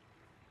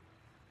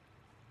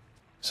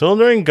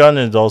 Soldering gun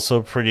is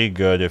also pretty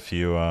good if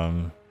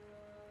you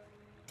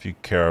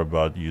care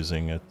about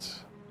using it.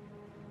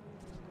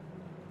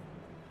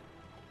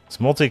 It's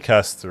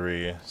multicast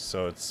 3,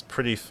 so it's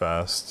pretty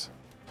fast.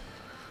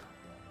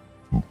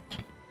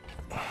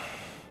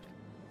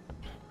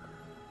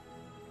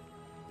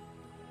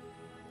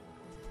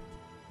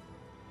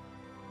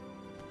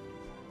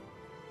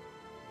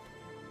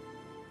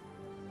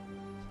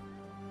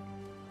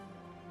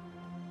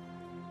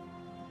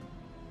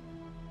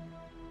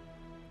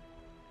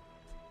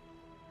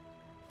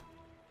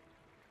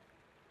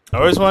 I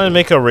always wanted to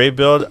make a Ray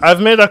build.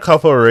 I've made a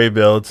couple of Ray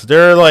builds.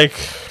 They're like,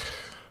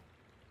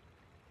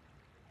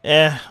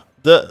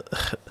 the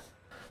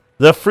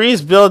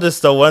freeze build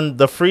is the one.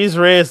 The freeze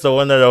Ray is the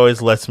one that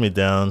always lets me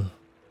down,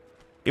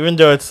 even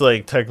though it's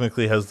like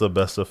technically has the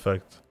best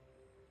effect.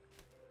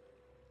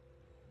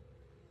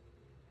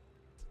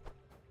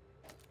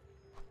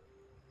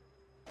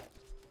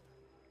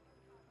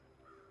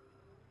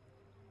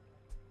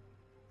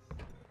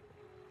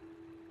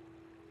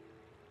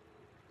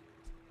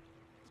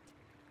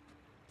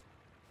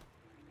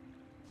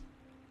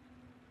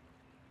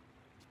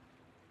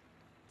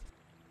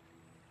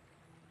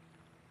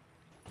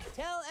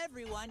 Tell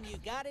everyone you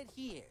got it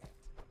here.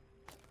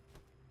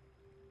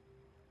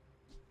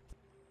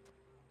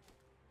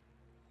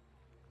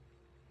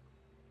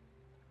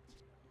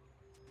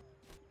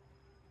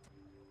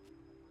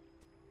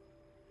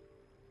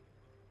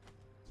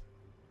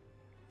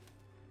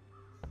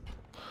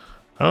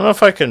 I don't know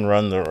if I can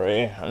run the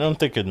Ray. I don't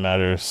think it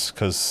matters,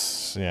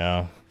 cause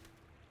yeah,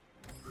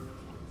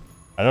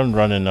 I don't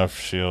run enough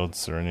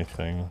shields or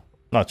anything.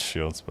 Not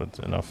shields, but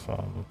enough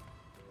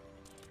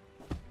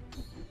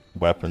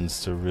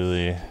weapons to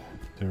really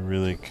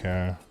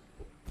care.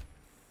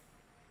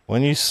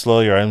 When you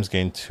slow, your items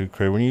gain 2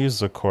 credit. When you use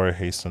the core,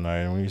 haste an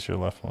item. When you use your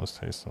leftmost,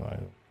 haste an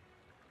item.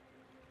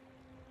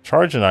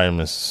 Charge an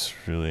item is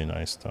really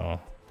nice though.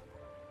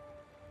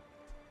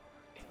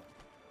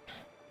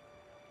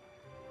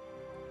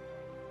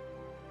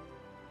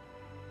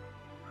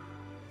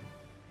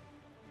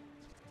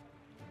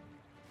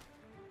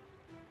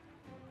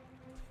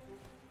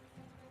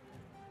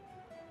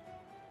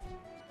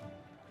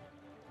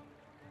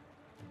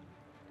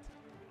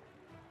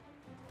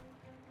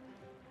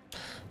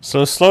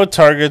 So slow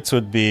targets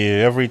would be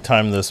every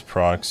time this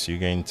procs, you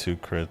gain 2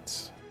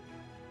 crits.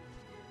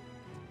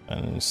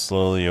 And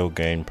slowly you'll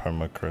gain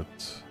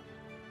perma-crit.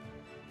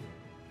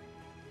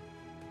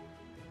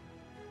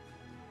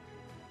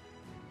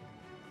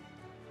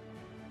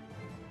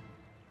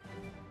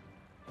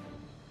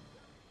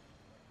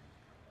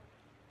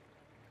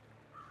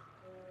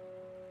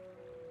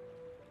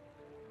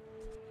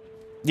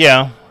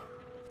 Yeah.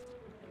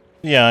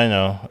 Yeah, I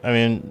know. I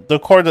mean, the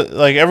core,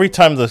 like every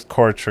time the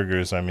core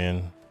triggers, I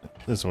mean,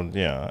 this one,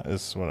 yeah,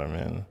 is what I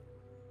mean.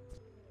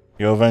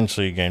 You'll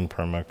eventually gain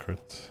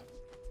perma-crit.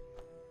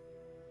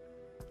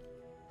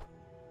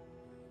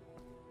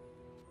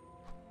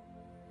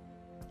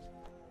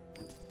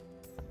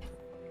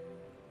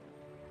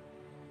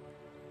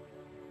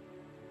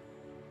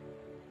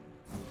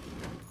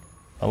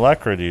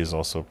 Alacrity is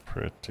also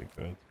pretty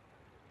good.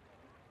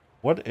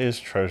 What is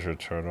Treasure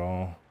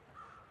Turtle?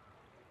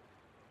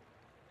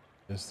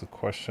 Is the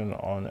question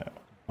on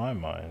my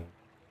mind.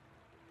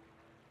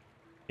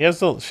 She has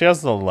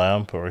the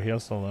lamp, or he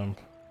has the lamp.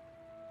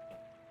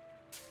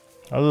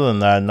 Other than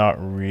that, not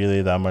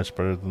really that much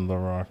better than the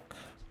rock.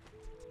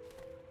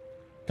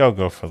 I'll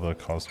go for the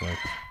cosmic.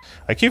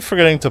 I keep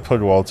forgetting to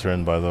put Walter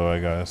in, by the way,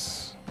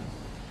 guys.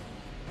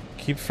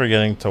 Keep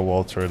forgetting to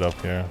Walter it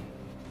up here.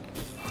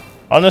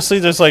 Honestly,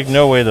 there's like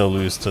no way to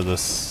lose to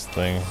this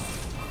thing.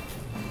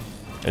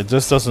 It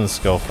just doesn't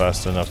scale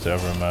fast enough to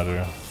ever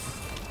matter.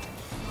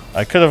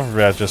 I could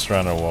have just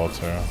ran a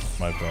Walter.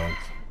 My bad.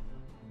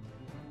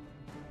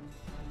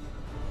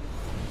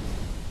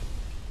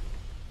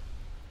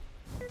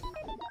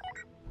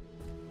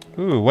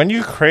 Ooh, when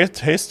you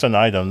haste an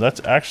item, that's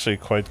actually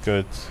quite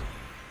good.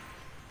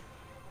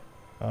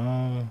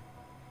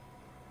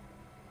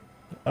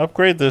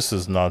 Upgrade this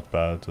is not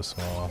bad as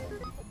well.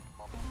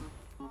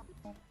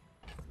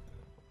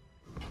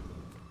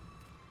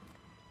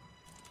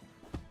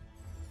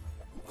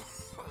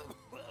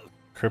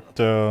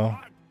 Crypto.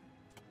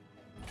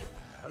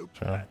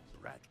 Sure.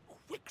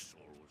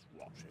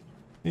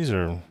 These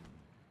are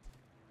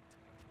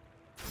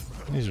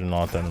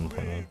not that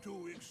important.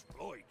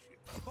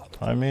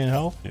 I mean,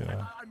 help you.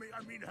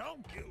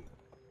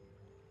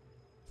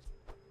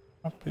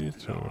 Happy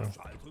to.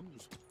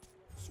 Items,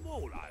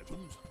 small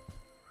items,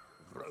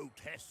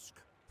 grotesque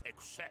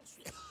excess.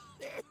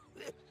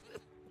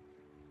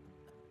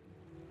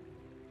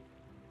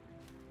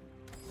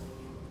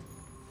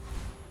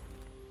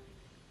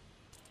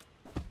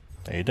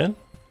 Aiden?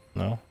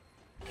 No.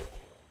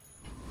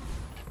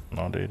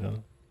 Not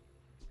Aiden.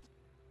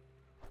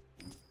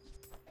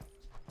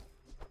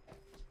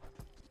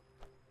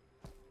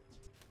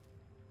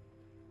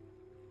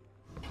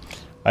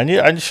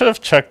 I should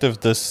have checked if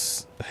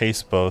this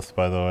haste both,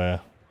 by the way.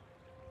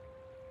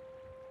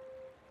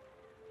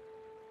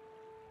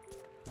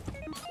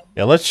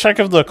 Yeah, let's check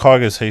if the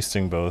cog is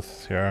hasting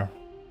both here.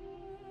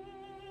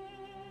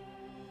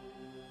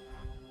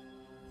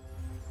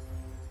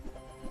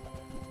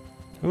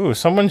 Ooh,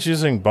 someone's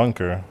using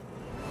bunker.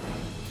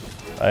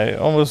 I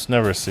almost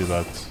never see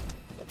that.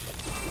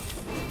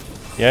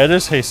 Yeah, it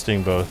is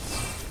hasting both.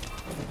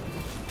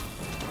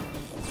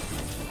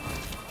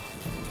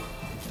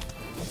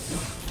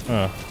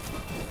 Huh.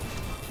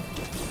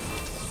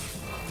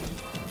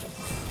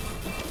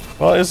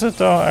 Well, is it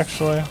though,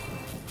 actually?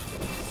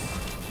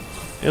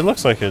 It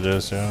looks like it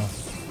is, yeah.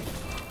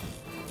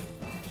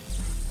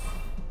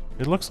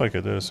 It looks like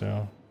it is,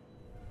 yeah.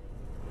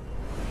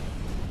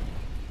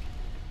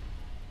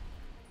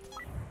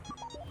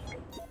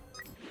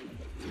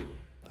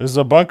 Is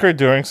the bunker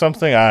doing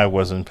something? I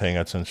wasn't paying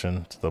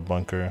attention to the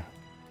bunker.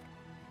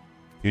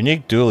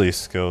 Unique Dooley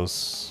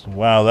skills.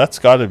 Wow, that's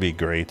gotta be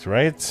great,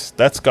 right?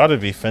 That's gotta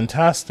be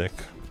fantastic.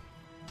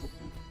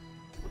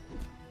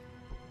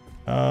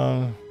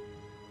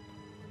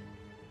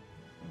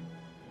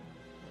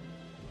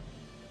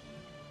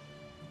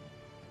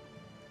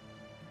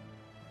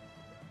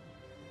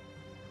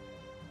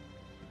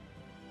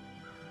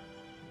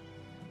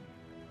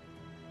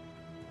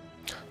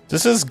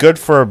 This is good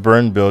for a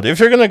burn build. If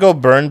you're gonna go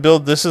burn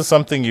build, this is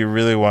something you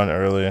really want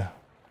early.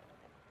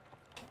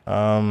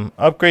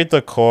 Upgrade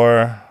the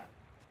core.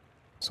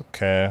 It's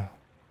okay.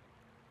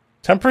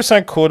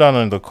 10% cooldown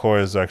on the core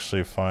is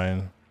actually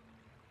fine.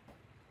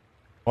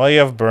 While you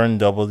have burn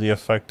double the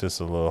effect is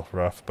a little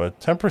rough, but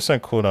 10%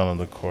 cooldown on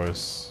the core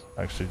is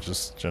actually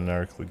just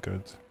generically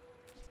good.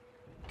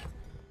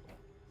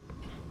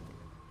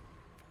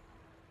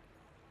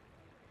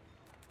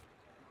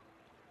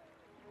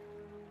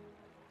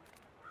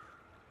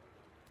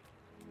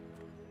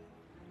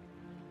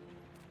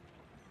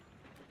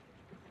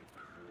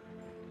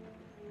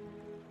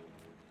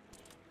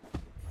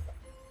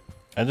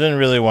 I didn't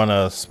really want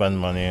to spend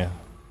money.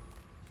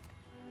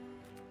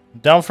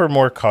 Down for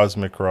more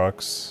cosmic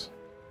rocks.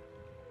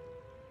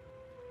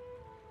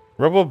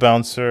 Robo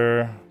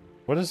Bouncer.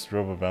 What does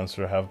Robo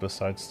Bouncer have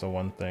besides the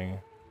one thing?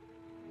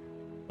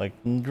 Like,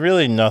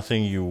 really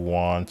nothing you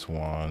want.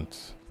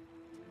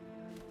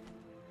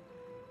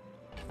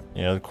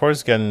 Yeah, the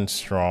core's getting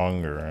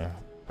stronger.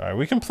 Alright,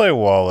 we can play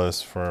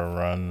Wallace for a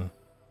run.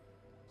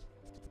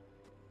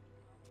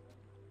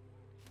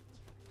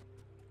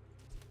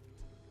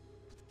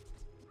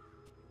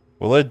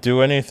 Will it do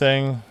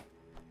anything?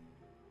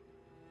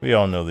 We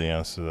all know the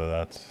answer to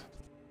that.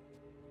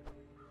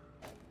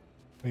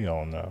 We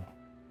all know.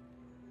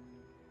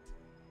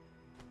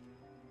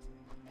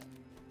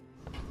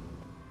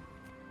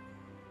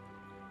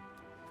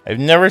 I've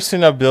never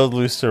seen a build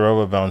lose to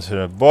Robo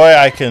Bouncer. Boy,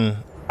 I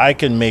can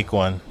make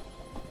one.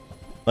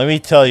 Let me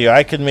tell you,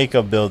 I can make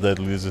a build that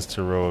loses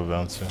to Robo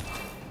Bouncer.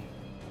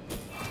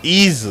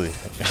 Easily.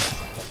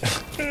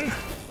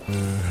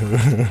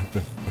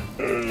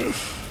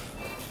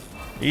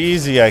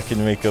 Easy, I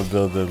can make a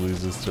build that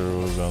loses to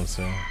Robo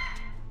Bouncer.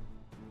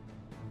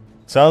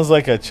 Sounds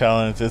like a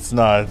challenge, it's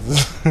not.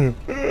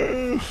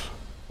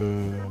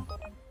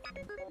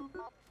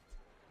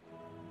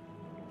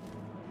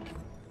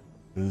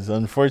 It's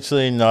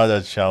unfortunately not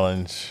a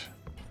challenge.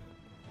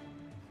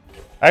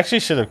 I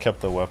actually should have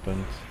kept the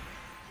weapons.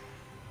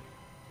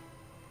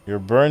 Your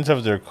burns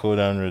have their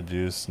cooldown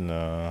reduced.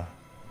 No.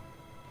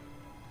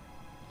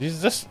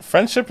 This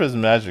friendship is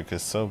magic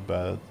is so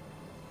bad.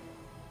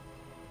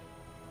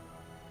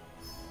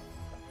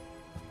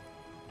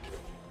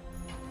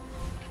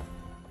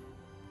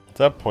 Is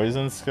that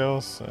poison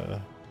skills?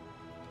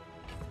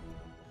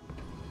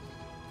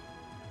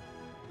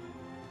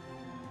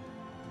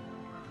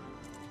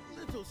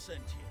 Little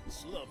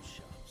sentience love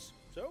shops,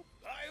 so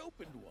I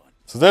opened one.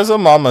 So there's a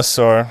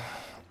Momma-saur.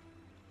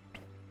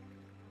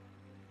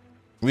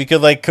 We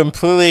could like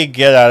completely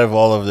get out of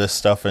all of this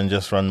stuff and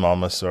just run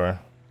Momma-saur.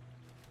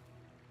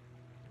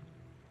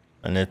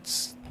 And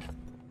it's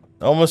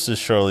almost as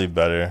surely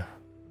better.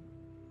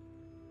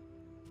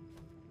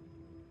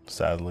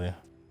 Sadly.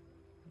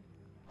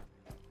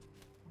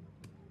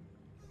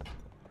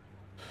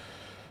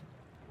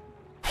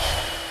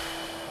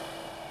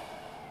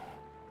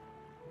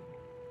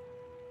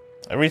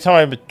 Every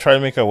time I try to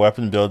make a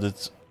weapon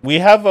build, we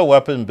have a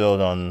weapon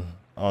build on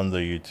the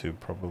YouTube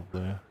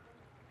probably.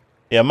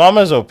 Yeah,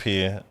 Mama's OP.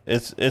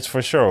 It's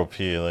for sure OP.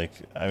 Like,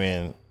 I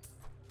mean,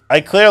 I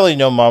clearly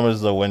know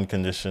Mama's the win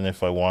condition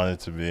if I want it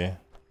to be.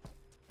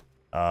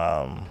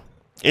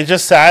 It's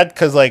just sad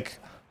because like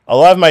a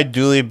lot of my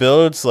Dooley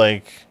builds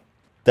like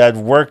that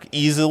work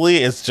easily.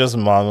 It's just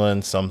Mama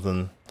and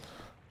something.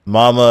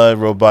 Mama,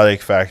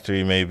 robotic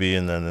factory maybe,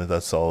 and then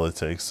that's all it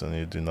takes, and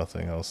you do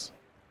nothing else.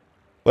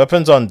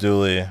 Weapons on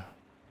Dooley.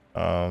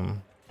 But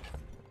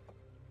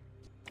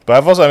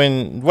I've also, I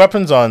mean,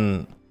 weapons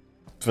on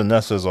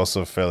Vanessa is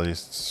also fairly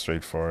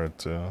straightforward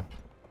too.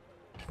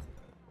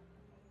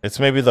 It's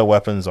maybe the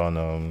weapons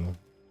on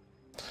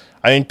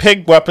I mean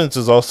pig weapons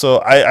is also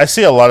I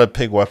see a lot of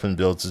pig weapon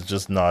builds. It's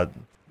just not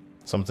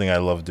something I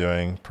love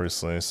doing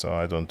personally, so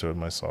I don't do it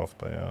myself,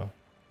 but yeah.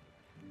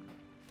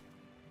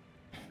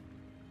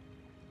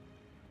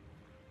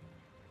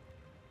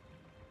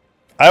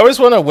 I always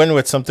want to win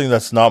with something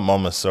that's not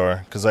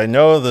Momma-saur because I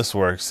know this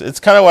works. It's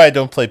kind of why I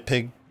don't play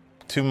pig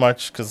too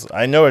much because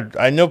I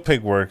know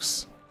pig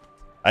works.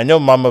 I know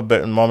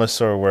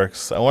Momma-saur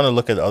works. I want to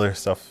look at other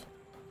stuff.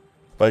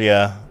 But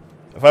yeah,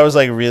 if I was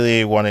like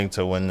really wanting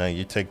to win,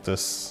 you take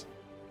this,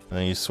 and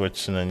then you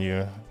switch, and then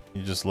you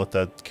just let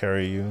that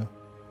carry you.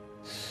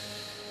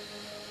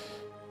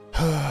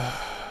 I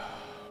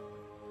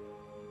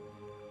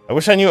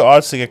wish I knew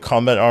odds to get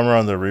combat armor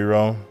on the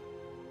reroll.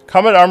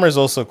 Combat armor is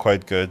also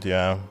quite good,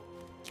 yeah.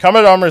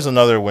 Combat armor is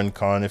another win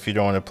con if you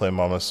don't want to play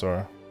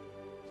Momma-saur.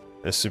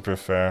 It's super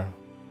fair.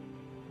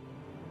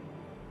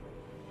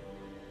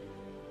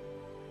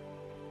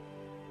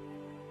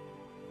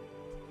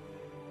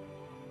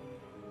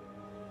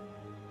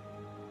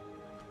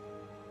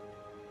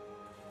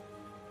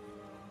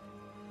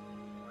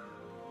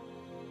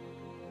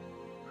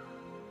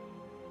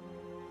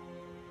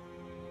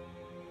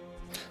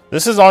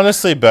 This is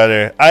honestly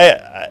better.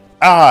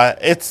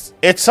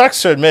 It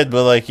sucks to admit,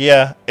 but like,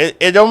 yeah,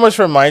 it almost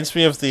reminds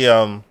me of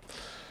the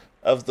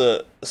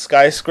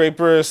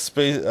skyscraper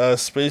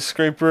space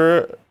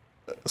scraper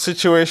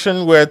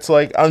situation where it's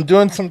like I'm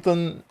doing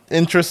something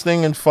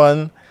interesting and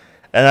fun,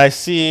 and I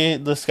see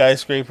the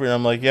skyscraper and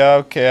I'm like, yeah,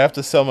 okay, I have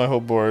to sell my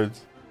whole board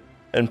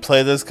and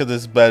play this because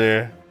it's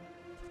better.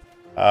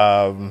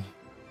 Yeah,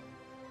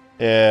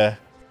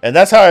 and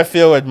that's how I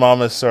feel with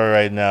Momma-saur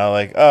right now.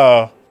 Like,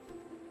 oh,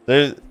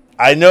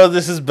 I know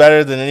this is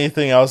better than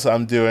anything else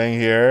I'm doing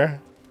here.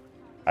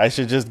 I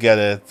should just get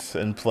it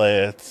and play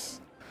it.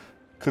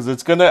 Because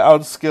it's going to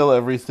outskill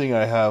everything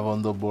I have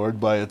on the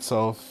board by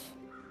itself.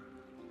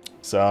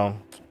 So,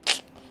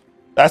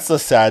 that's the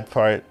sad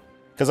part.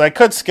 Because I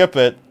could skip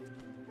it.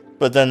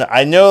 But then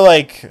I know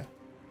like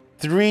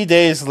 3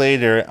 days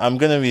later, I'm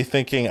going to be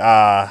thinking,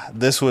 I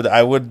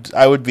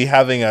would be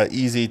having an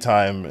easy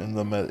time in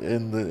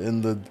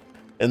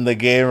the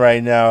game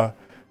right now.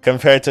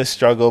 Compared to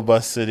Struggle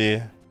Bus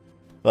City.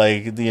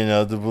 Like, you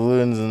know, the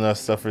balloons and that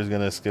stuff is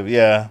gonna skip.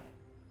 Yeah,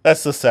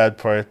 that's the sad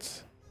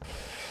part.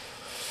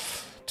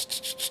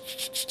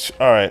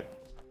 Alright.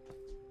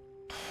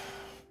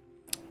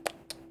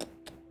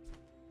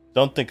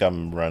 Don't think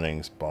I'm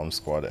running Bomb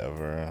Squad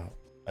ever.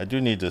 I do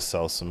need to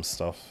sell some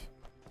stuff.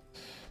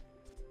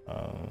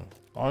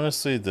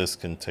 Honestly, this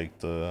can take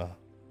the...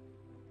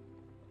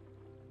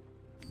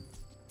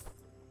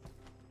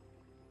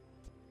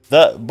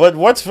 But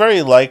what's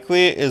very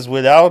likely is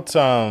without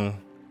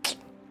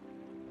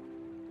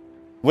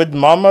with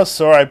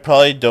Momma-saur, I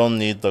probably don't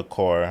need the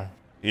core.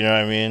 You know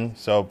what I mean?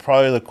 So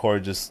probably the core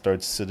just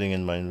starts sitting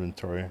in my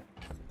inventory.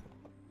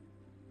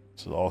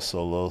 It's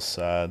also a little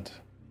sad.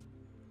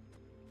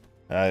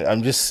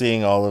 I'm just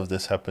seeing all of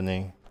this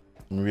happening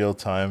in real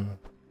time.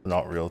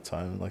 Not real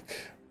time, like.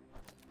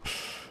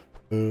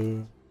 What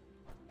am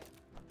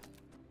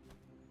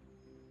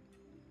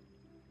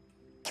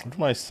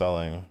I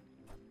selling?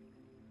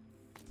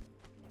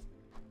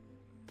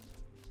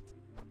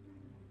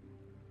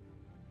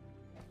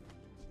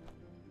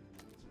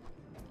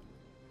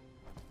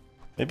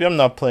 Maybe I'm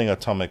not playing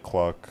Atomic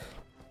Clock.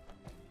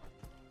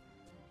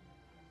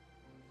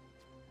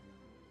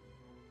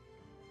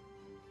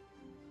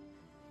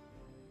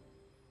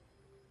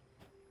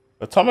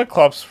 Atomic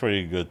Clop's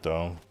pretty good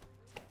though.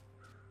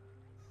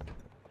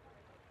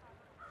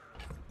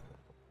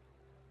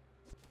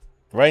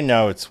 Right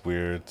now it's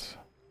weird.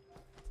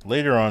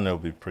 Later on it'll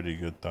be pretty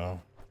good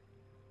though.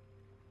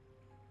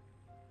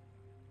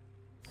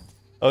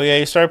 Oh yeah,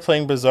 you started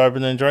playing Bazaar,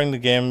 been enjoying the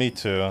game, me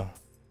too. I'll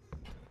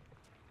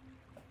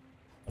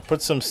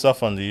put some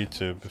stuff on the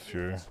YouTube if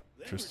you're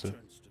interested.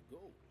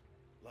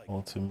 A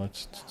little too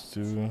much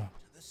to do.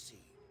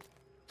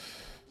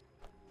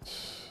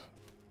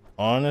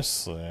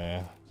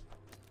 Honestly.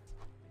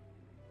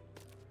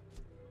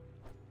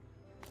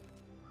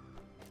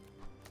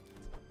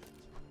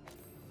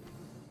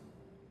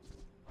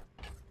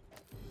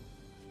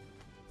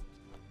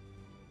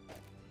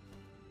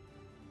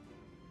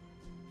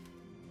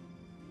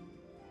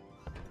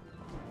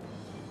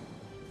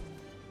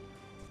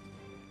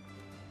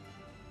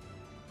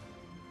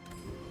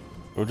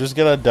 We'll just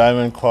get a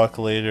diamond clock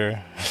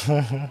later.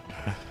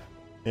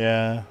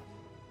 Yeah.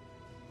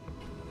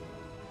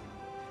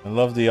 I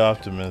love the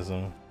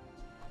optimism.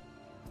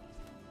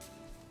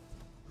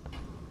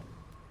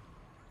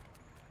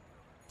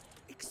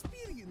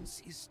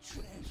 Experience is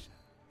treasure.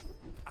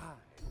 I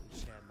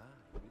share mine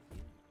with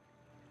you.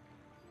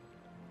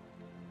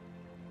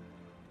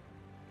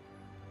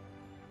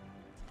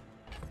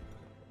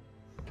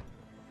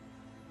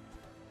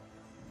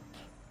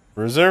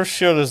 Reserve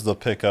shield is the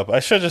pickup. I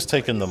should have just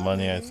taken the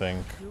money, I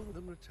think.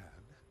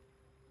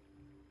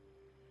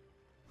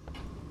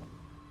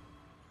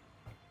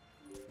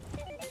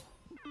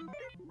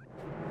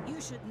 You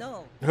should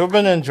know. Who've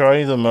been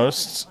enjoying the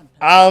most?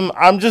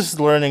 I'm just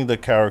learning the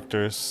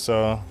characters,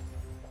 so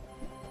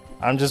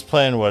I'm just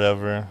playing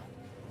whatever.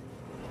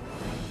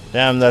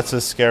 Damn, that's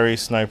a scary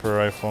sniper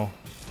rifle.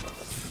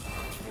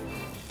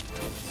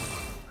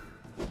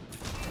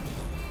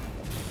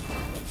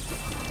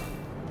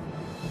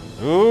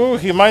 Ooh,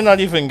 he might not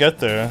even get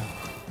there.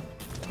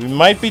 We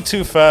might be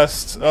too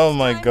fast. Oh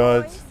my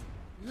god.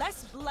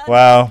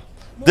 Wow.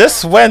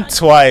 This went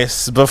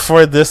twice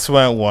before this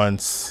went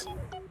once.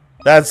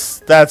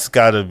 That's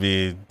gotta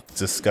be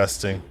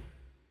disgusting.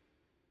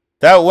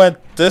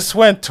 This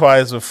went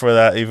twice before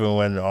that even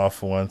went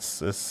off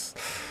once.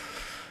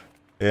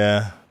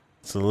 Yeah,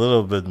 it's a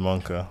little bit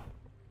monka.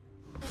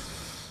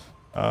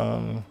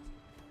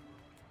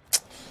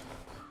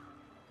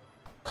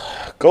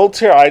 Gold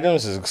tier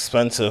items is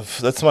expensive.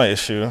 That's my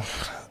issue.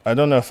 I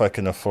don't know if I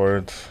can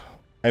afford.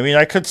 I mean,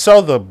 I could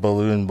sell the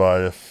balloon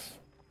bot if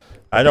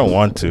I don't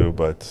want to,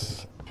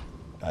 but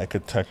I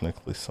could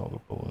technically sell the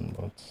balloon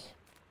bots.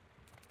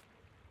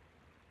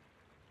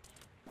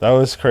 That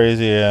was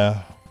crazy,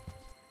 yeah.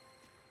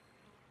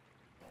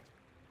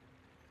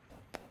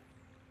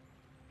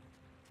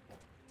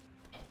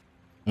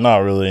 Not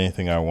really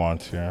anything I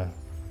want here.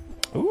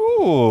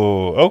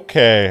 Ooh,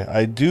 okay.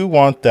 I do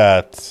want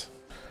that.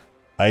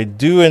 I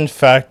do in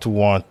fact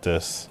want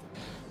this.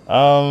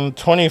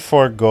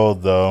 24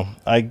 gold though.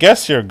 I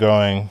guess you're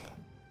going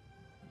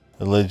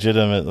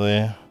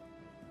legitimately.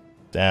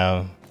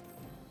 Damn.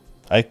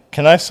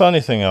 Can I sell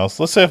anything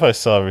else? Let's say if I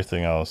sell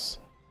everything else.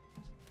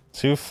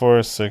 2,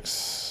 4,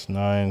 6,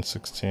 9,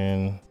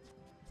 16.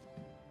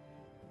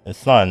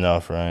 It's not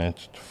enough, right?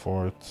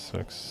 4,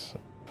 6.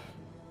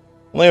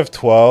 Only have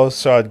 12,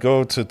 so I'd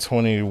go to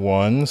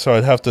 21. So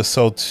I'd have to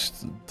sell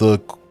the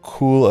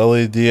cool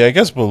LED. I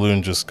guess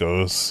balloon just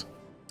goes.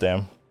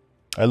 Damn.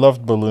 I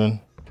loved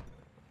balloon.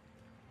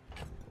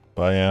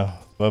 But yeah,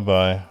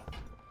 bye-bye.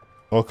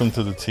 Welcome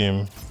to the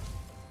team.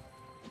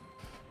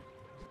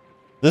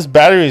 This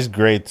battery is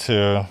great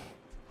too.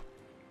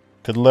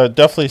 Could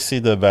definitely see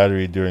the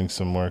battery doing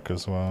some work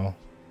as well.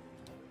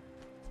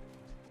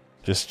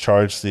 Just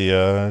charge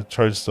the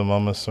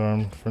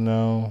Momma-saur for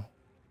now.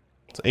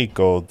 It's 8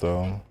 gold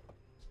though.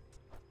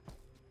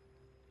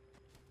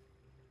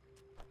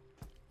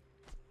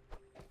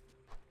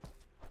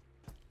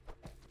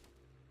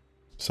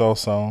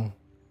 Sell.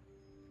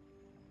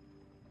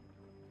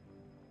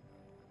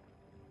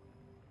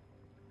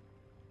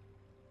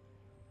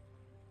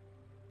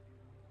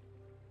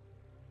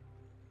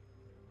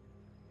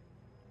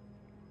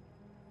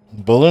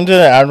 Balloon did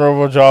an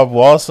admirable job.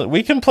 Wallace,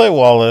 we can play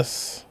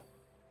Wallace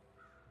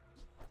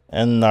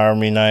and an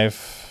army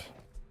knife.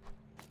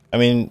 I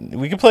mean,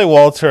 we could play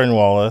Walter and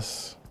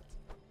Wallace.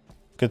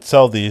 Could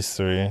sell these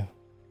 3.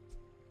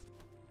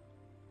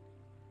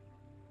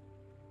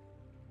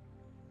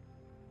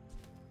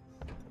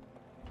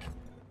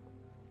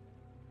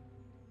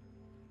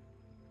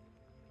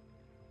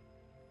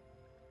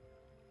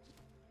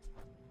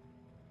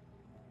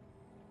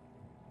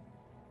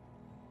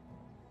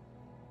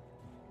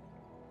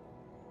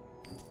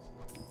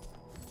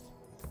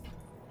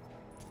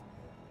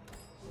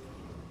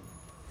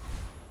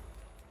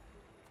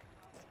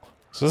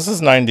 So this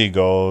is 90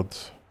 gold.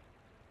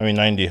 I mean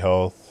 90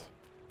 health.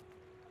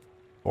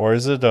 Or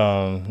is it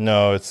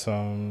no, it's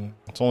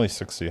only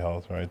 60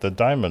 health, right? The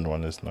diamond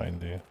one is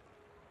 90.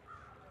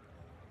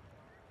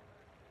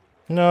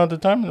 No, the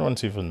diamond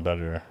one's even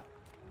better.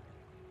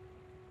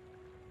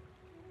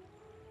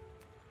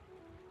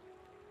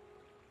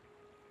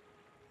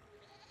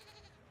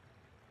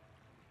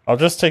 I'll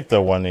just take the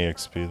 1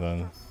 EXP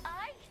then.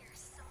 I hear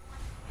someone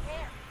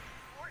very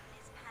important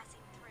is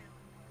passing through.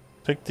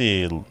 Take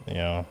the,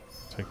 yeah,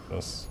 take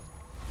this.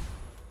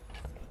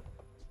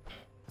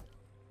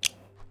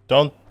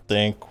 Don't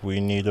think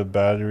we need a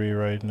battery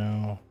right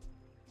now.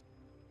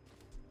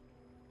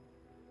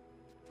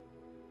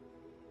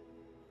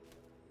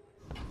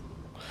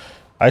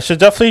 I should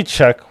definitely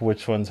check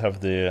which ones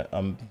have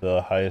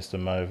the highest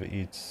amount of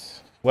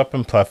eats.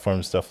 Weapon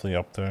platform's definitely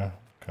up there.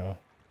 Okay.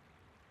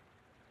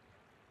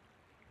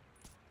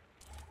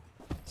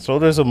 So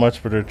there's a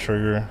much better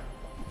trigger.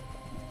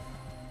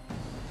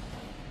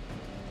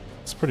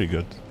 It's pretty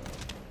good.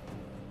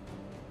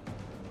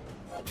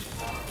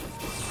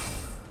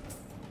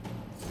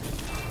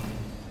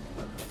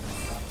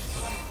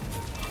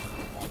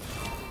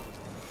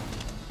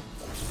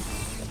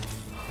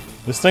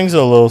 This thing's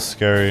a little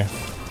scary.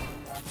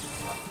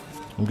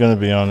 I'm gonna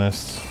be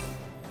honest.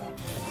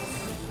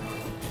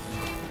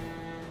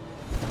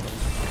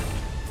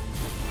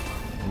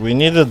 We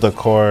needed the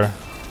core.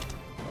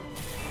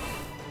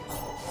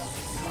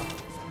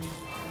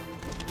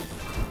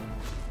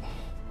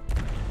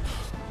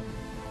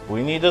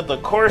 We needed the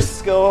core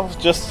skill,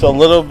 just a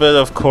little bit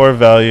of core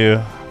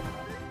value.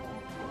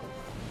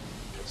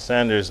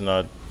 Sander's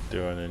not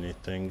doing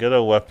anything. Get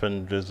a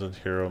weapon, visit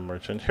hero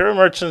merchant. Hero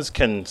merchants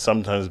can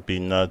sometimes be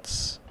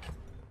nuts.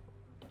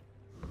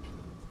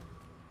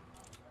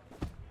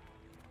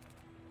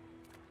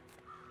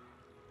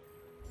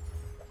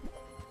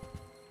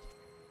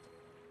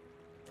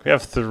 We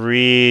have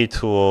 3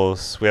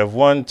 tools. We have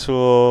 1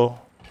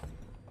 tool.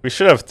 We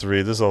should have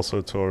 3. This is also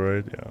a tool,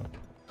 right? Yeah.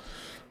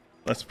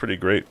 That's pretty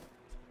great.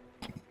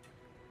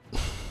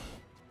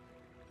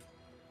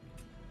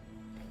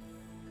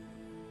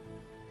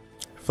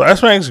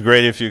 Flashbang's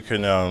great if you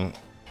can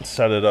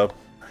set it up.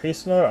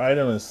 Hasten another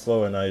item and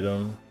slow an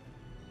item.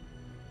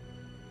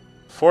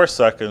 4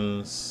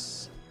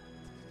 seconds.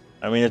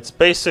 I mean, it's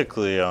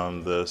basically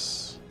on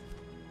this.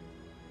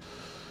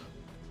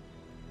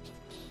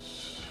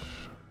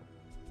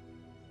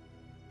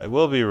 I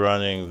will be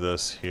running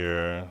this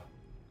here.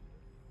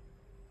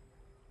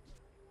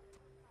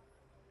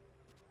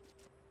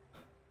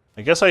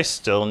 I guess I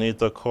still need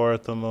the core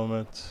at the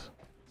moment.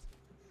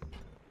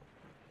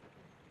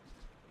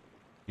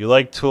 You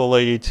like Tool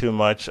Lady too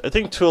much. I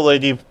think Tool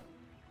Lady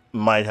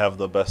might have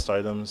the best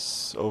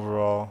items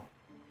overall.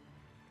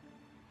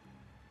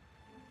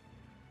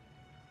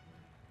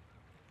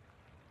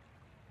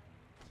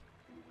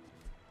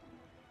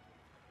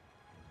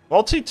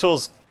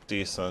 Multi-tool's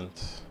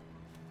decent.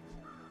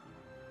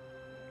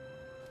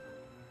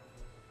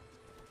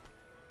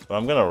 But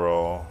I'm gonna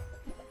roll.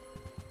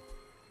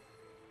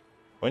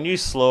 When you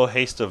slow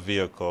haste a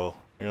vehicle,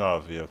 you're not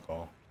a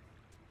vehicle.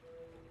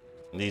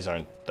 And these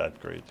aren't that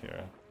great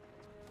here.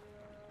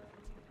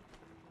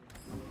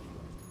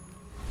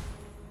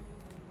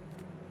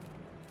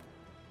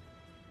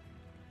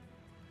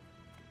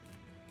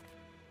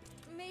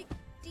 Make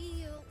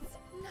deals,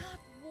 not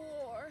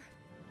war.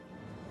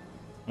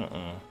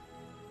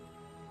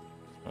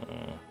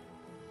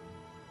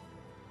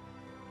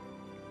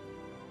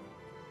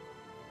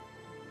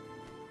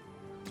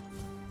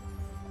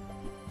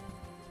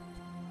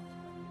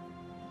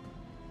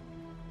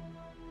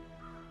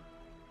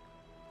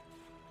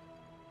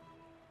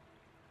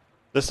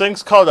 This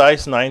thing's called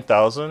Ice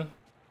 9000.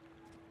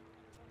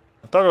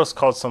 I thought it was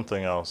called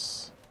something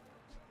else.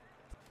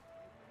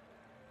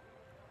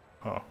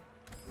 Huh.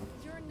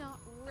 You're not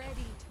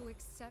ready to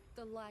accept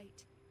the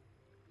light.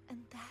 And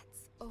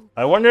that's okay.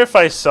 I wonder if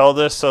I sell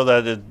this so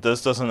that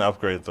this doesn't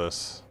upgrade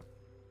this.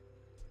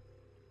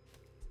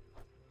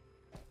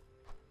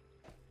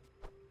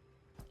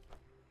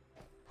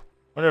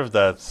 Wonder if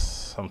that's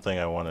something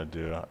I want to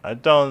do. I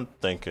don't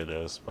think it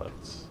is, but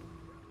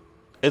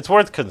it's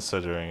worth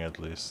considering at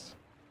least.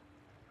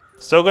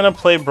 Still gonna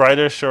play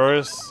Brighter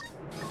Shores?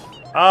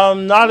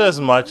 Not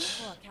as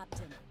much.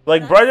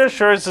 Like, Brighter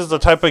Shores is the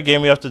type of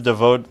game you have to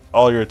devote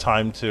all your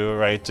time to,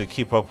 right? To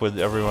keep up with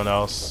everyone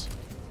else.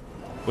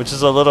 Which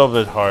is a little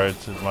bit hard,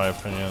 in my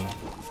opinion.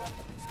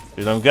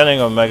 Dude, I'm getting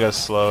Omega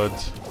slowed.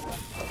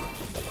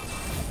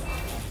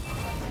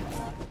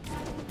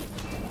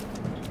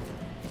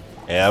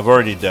 Yeah, I've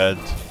already dead.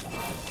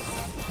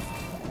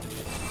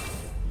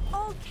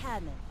 All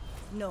cannon,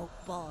 no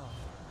ball.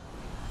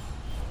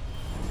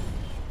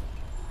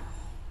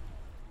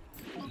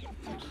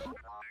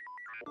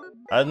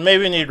 I'd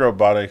maybe need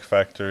Robotic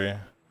Factory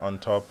on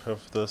top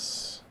of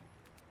this.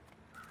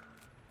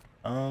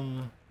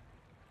 I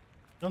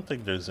don't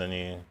think there's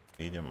any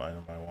medium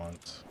item I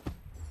want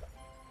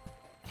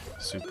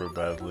super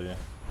badly.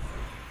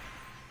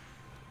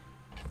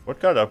 What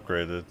got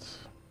upgraded?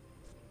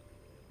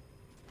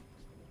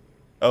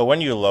 Oh, when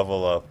you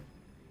level up.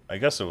 I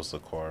guess it was the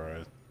core,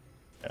 right?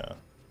 Yeah.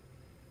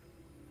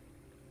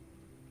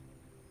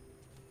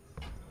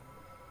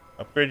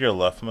 Upgrade your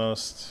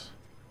leftmost.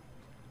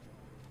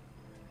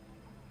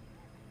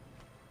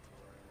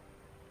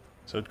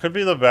 So it could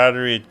be the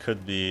battery, it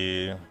could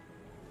be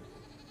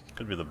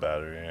the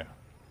battery.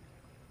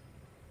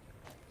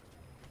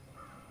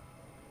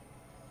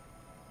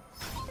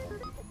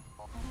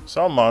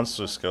 Some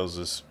monster skills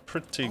is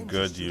pretty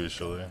good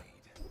usually.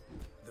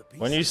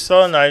 When you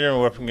sell an item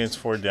or weapon gains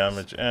 4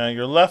 damage, and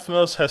your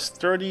leftmost has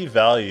 30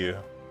 value.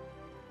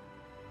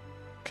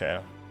 Okay.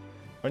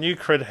 When you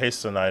crit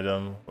haste an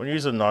item, when you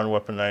use a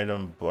non-weapon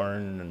item,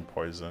 burn and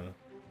poison.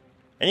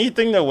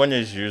 Anything that win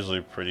is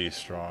usually pretty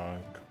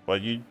strong,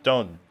 but you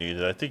don't need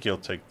it. I think you'll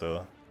take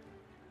the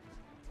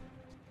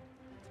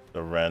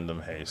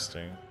random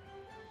hasting.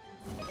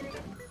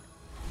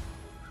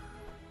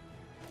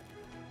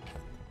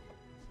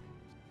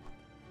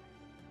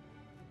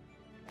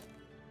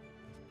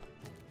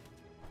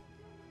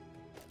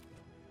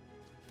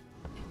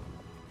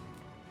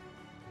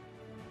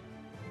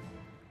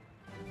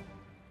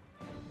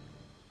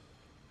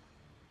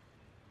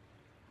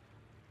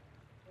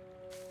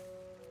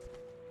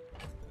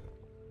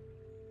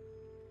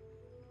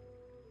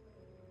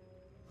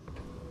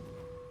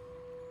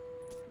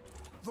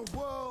 The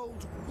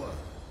world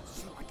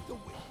whirls like the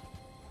wind.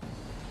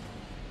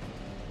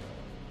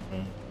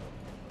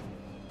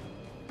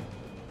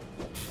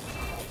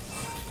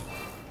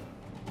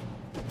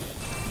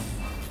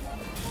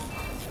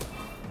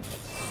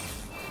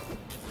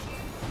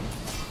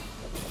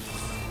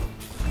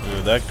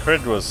 Ooh, that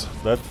crit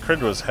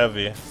was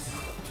heavy.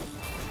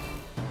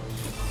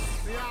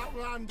 The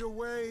Outlander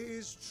way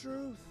is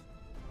truth.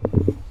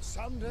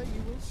 Someday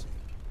you will see.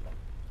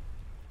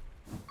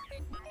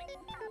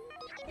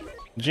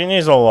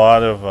 Genie's a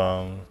lot of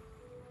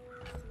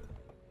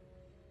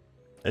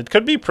it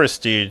could be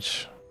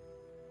prestige.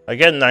 I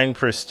get 9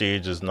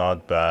 prestige is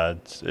not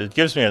bad. It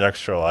gives me an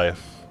extra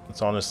life.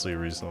 It's honestly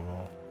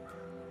reasonable.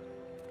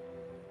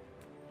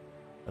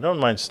 I don't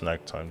mind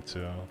snack time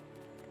too.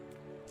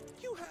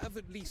 You have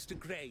at least a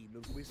grain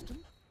of wisdom,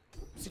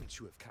 since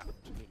you have come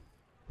to me.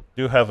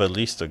 Do have at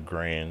least a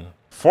grain.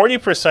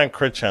 40%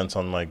 crit chance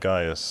on my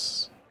guy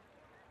is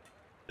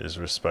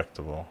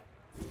respectable.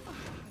 I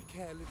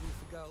care little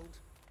for gold.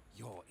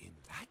 Your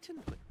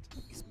enlightenment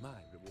is my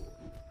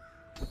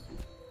reward.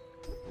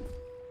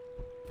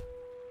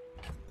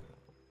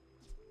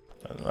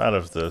 And out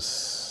of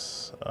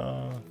this,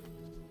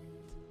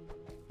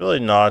 really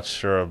not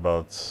sure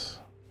about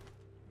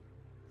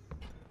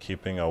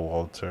keeping a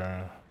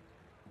Walter.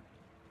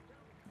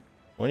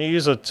 When you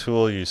use a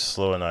tool, you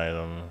slow an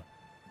item.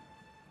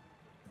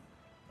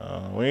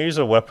 When you use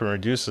a weapon,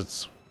 reduce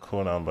its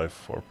cooldown by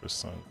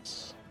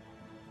 4%.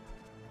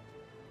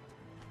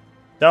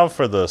 Down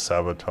for the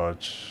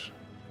sabotage.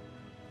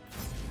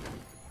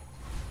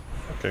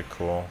 Okay,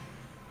 cool.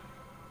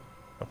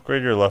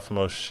 Upgrade your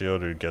leftmost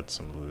shield or get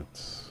some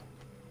loot.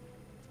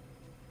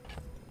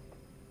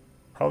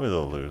 Probably the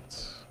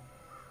loot.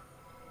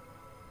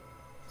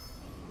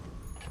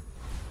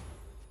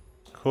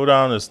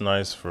 Cooldown is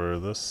nice for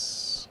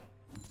this.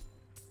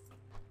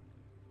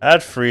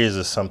 Add freeze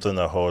is something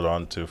to hold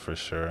on to for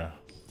sure.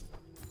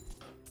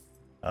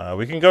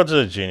 We can go to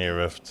the Genie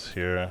Rift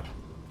here.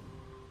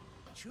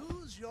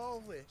 Choose your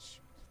wish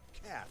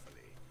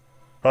carefully.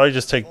 Probably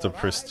just take the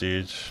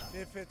prestige.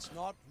 If it's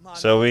not money,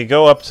 So we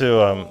go up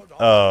to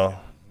oh,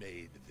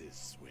 made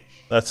this wish.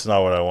 that's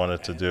not what I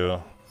wanted to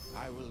do.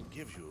 I will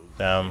give you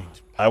Damn.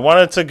 I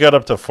wanted to get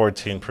up to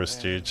 14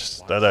 prestige.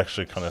 That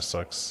actually kind of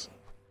sucks.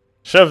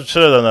 Should have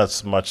done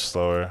that much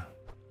slower.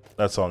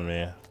 That's on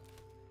me.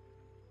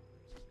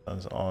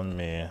 That's on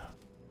me.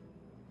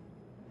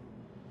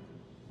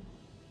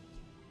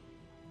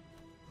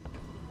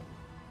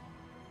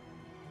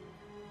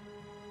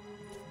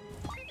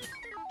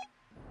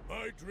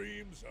 My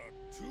dreams are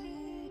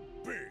too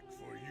big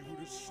for you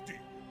to steal.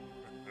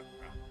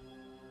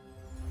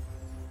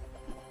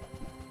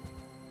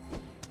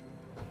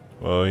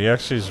 Well, he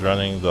actually is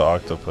running the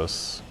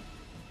octopus.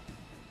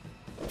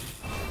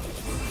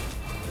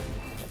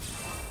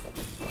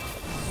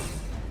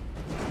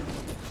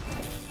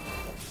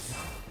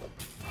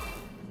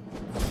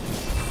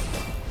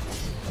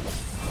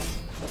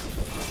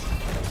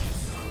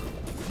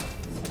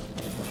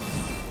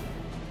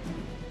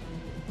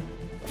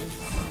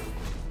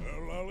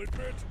 Well, I'll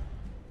admit,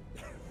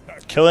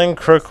 Killing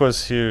Crook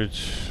was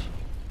huge.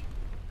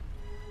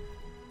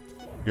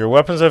 Your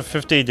weapons have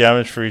 50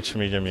 damage for each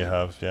medium you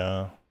have,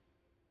 yeah.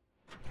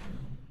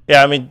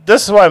 Yeah, I mean,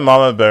 this is why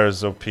Mama Bear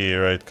is OP,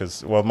 right?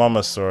 Because, well,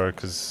 Momma-saur,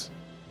 because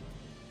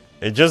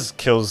it just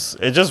kills,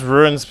 it just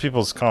ruins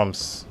people's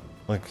comps.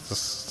 Like,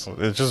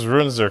 it just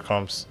ruins their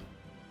comps.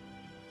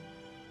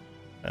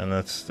 And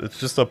it's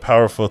just a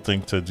powerful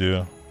thing to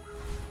do.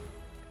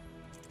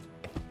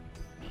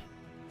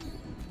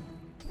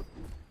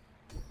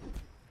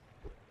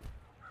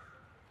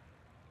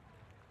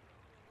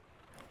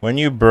 When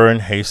you burn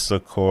haste the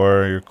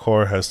core, your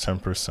core has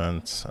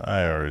 10%.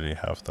 I already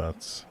have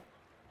that.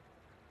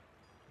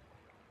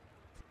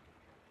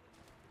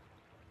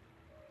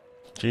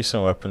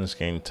 Jason weapons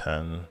gain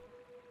 10.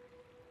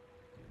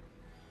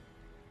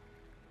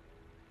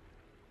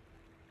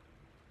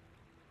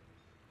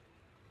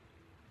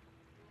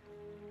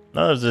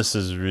 None of this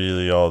is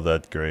really all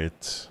that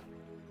great.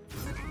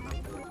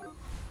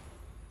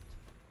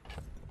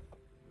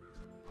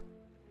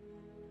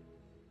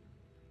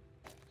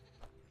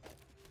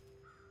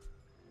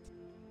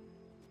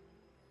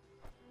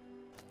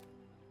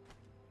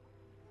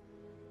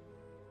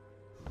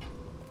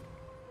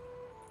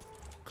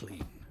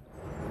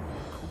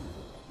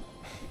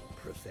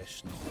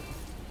 professional.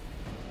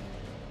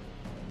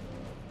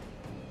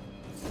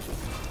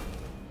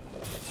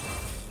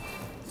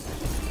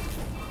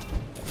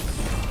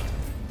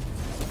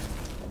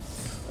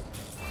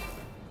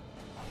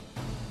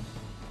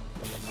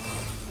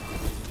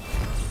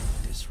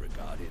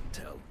 Disregard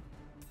intel.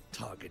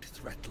 Target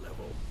threat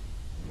level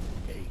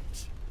 8.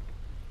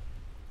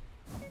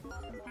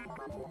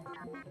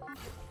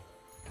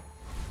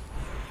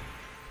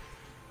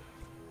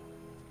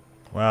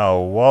 Wow,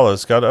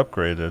 Wallace got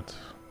upgraded.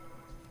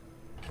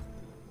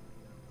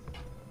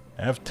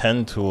 I have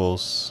 10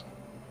 tools.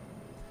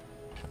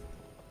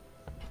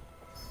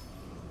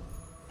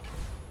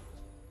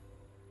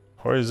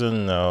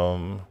 Poison,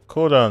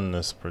 cooldown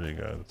is pretty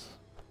good.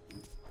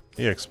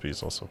 EXP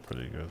is also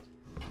pretty good.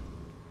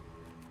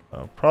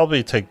 I'll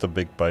probably take the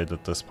big bite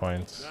at this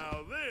point.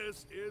 Now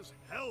this is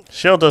health.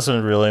 Shield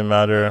doesn't really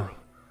matter.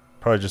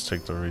 Probably just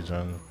take the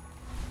regen.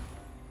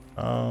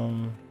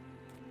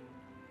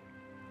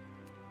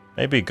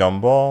 Maybe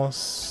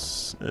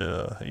gumballs?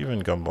 Yeah,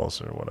 even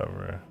gumballs or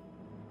whatever.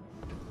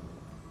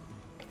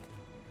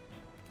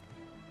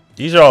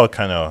 These are all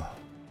kind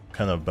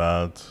of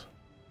bad.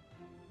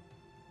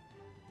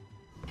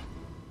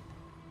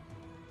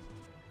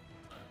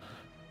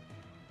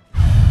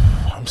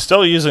 I'm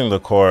still using the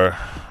core.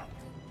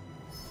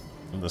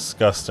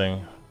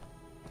 Disgusting.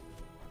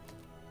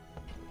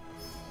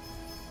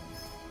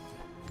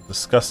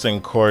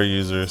 Disgusting core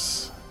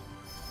users.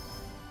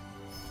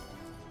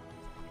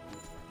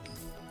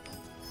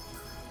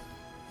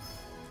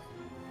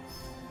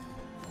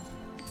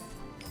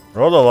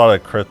 Rolled a lot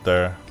of crit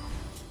there.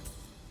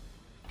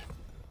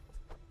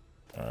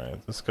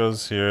 Alright, this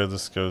goes here,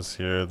 this goes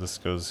here, this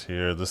goes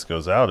here, this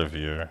goes out of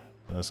here,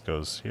 this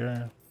goes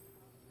here.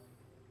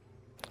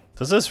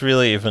 Does this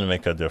really even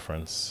make a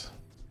difference?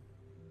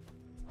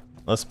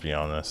 Let's be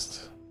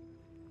honest.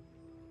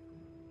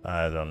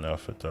 I don't know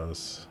if it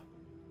does.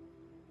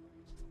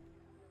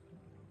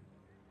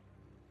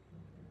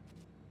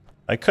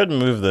 I could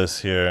move this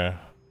here.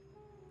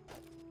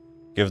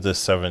 Give this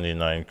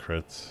 79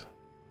 crit.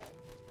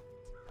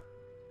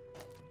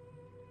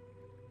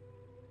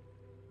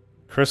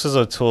 Chris is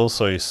a tool,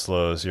 so he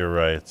slows. You're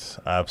right.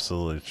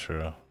 Absolutely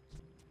true.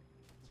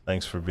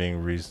 Thanks for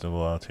being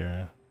reasonable out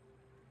here.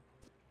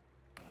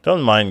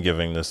 Don't mind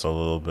giving this a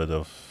little bit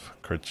of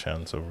crit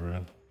chance over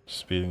it.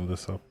 Speeding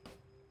this up.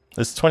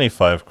 It's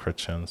 25 crit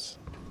chance.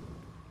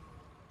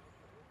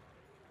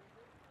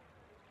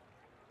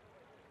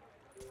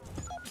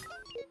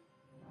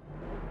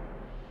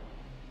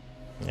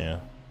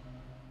 Yeah.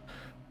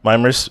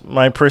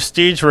 My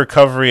prestige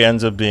recovery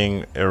ends up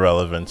being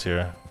irrelevant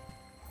here.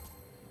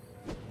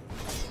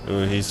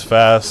 Ooh, he's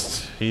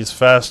fast. He's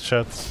fast,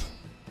 Chet.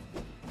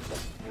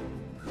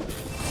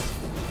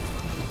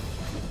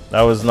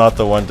 That was not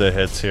the one that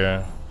hits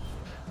here.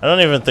 I don't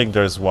even think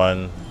there's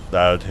one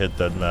that would hit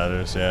that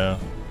matters, yeah.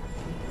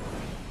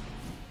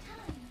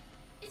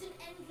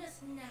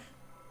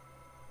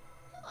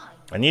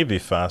 I need to be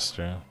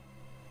faster.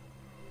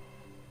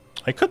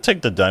 I could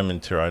take the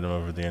diamond tier item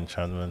over the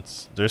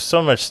enchantments. There's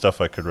so much stuff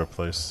I could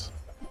replace.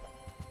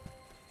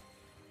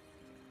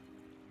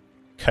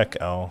 Keck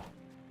Owl.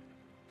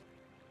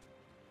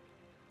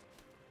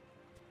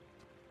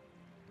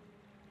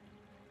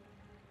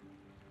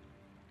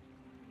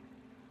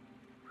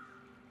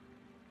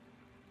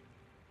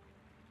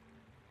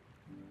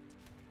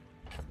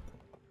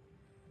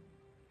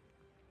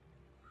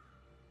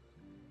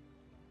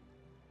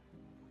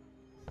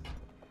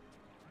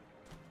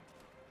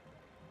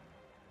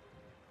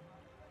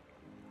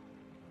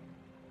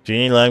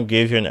 Genie Lamp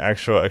gave you an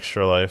actual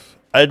extra life.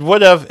 It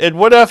would have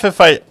if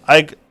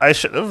I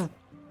should have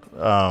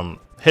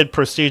hit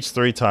prestige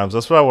 3 times.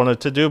 That's what I wanted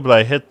to do, but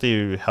I hit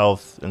the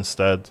health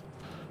instead.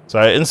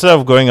 So instead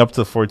of going up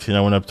to 14,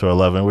 I went up to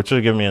 11, which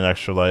would give me an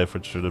extra life,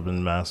 which should have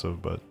been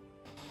massive, but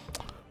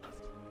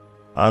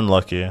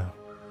unlucky.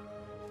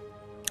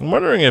 I'm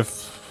wondering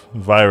if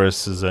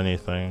virus is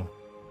anything.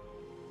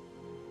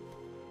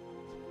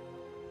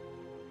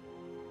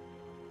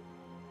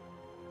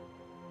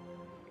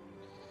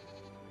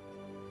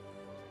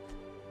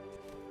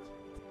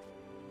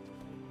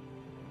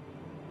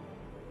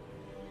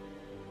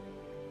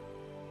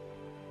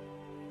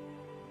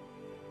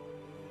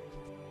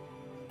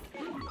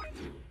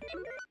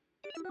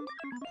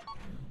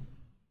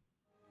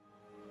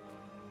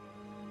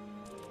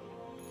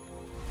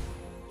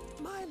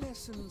 My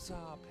lessons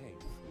are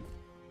painful.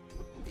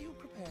 Are you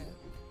prepared?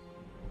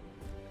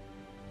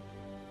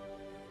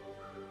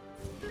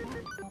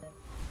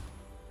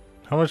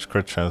 How much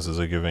crit chance is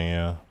it giving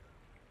you?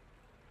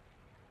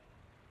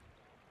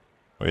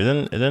 Wait,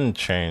 it didn't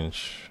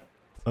change.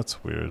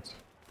 That's weird.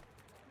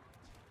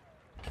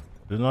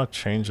 It did not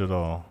change at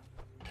all.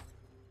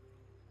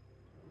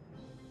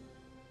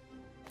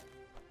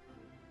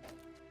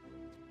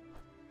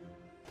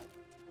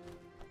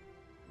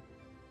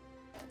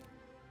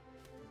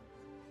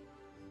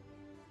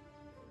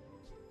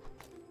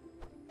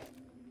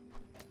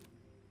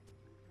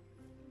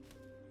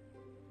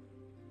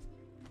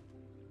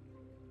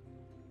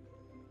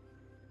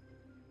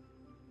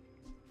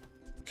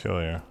 kill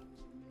you.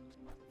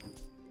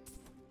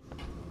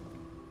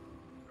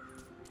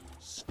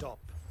 Stop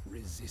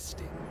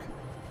resisting.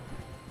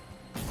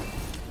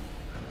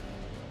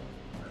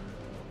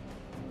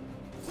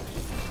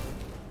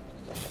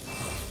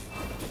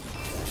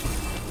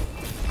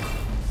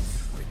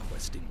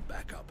 Requesting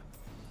backup.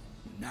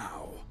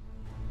 Now.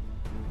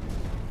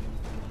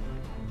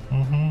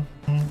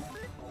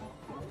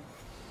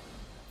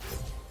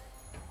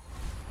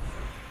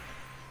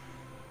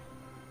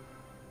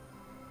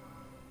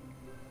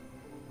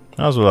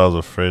 That's what I was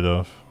afraid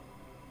of.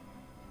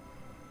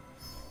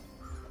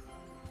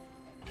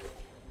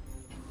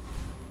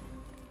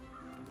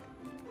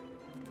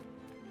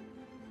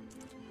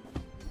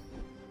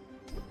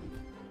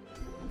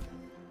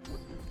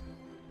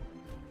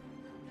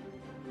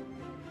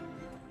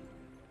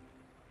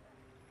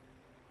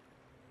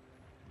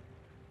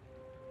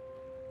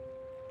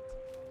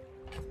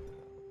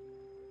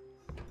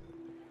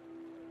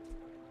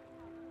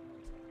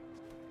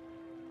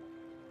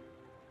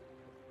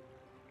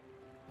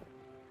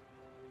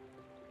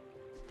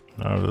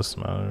 None of this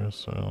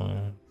matters,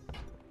 really.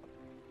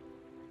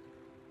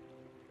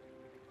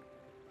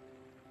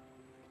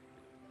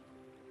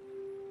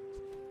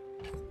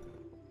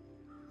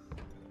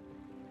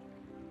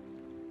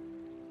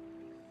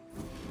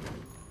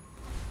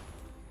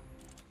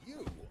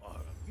 You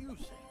are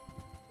amusing.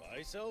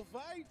 Why so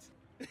fight?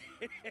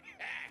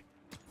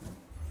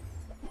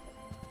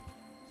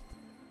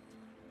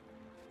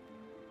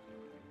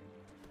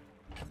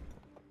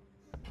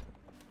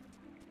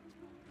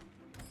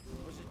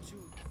 Was it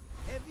too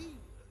heavy?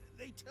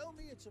 They tell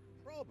me it's a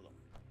problem.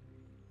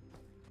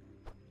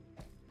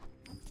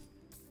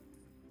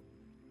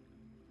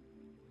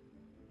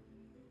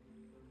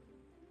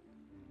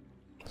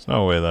 There's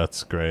no way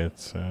that's great,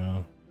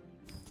 so.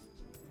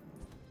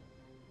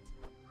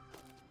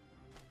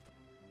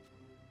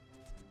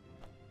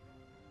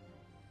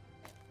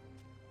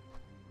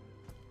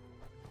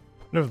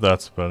 What if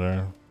that's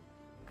better?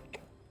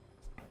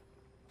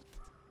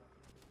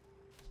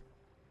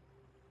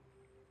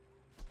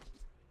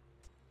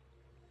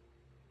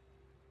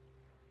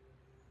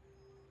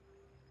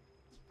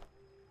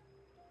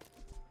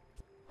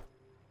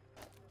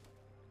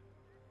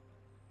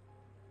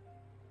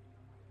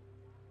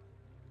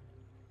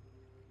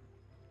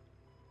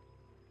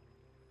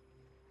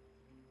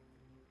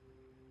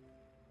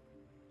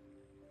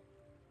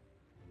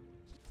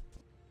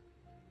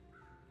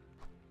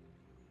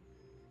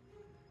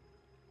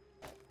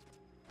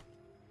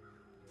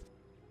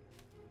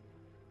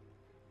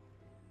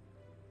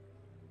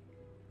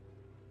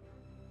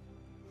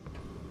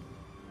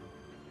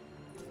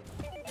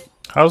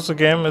 How's the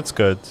game? It's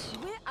good.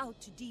 We're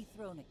out to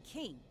dethrone a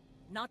king,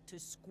 not to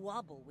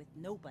squabble with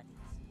nobodies.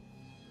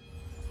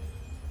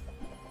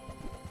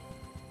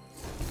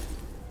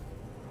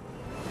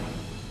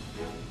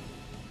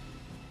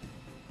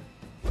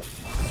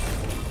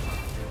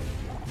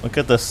 Look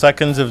at the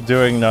seconds of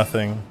doing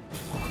nothing.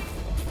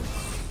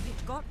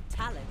 You've got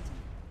talent.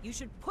 You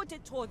should put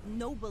it toward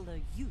nobler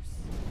use.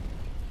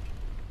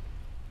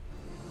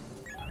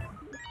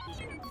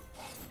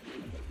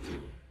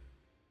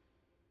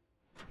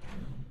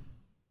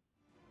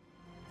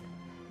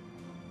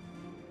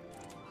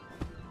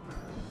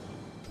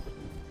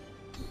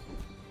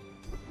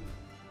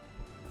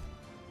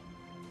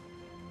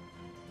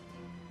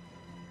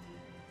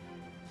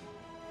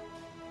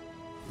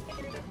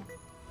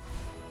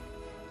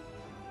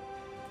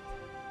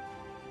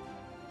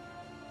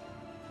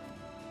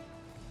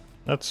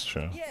 That's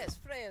true. Yes,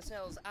 Freya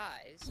sells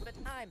eyes, but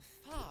I'm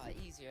far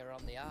easier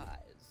on the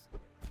eyes.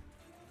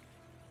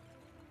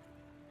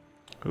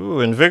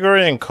 Ooh,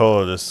 invigorating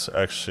cold is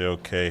actually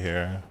okay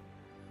here.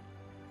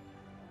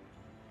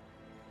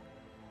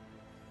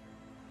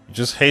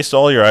 Just haste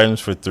all your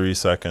items for 3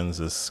 seconds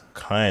is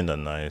kinda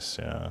nice,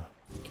 yeah.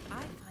 If I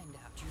find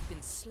out you've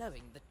been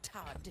slowing the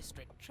Tower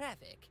District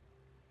traffic.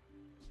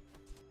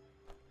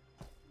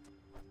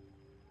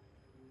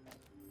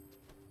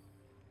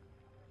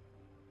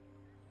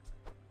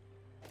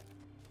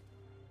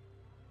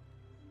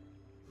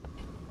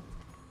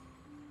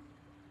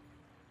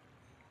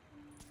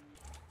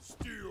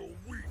 Still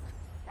weak.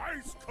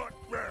 Ice cut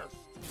best.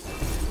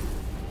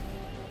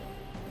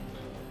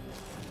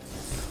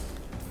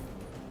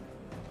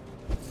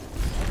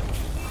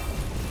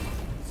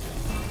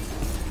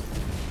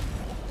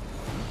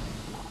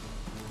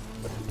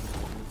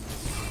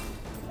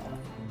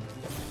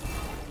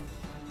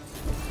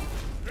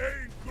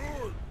 Ain't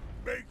good.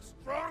 Make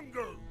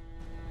stronger.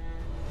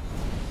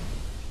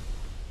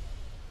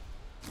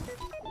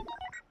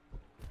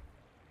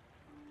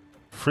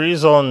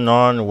 Freeze all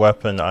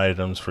non-weapon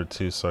items for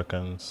 2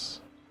 seconds.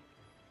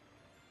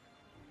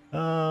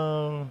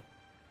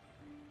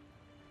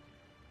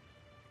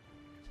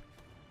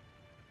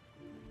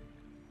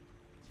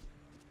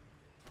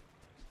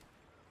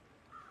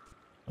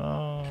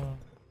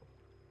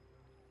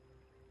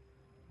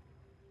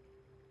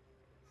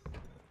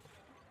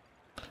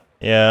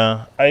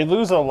 Yeah, I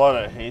lose a lot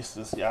of haste.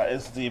 Yeah,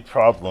 is the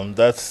problem.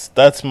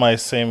 That's my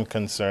same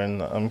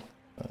concern.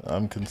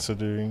 I'm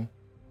considering.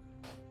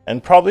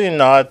 And probably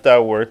not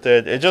that worth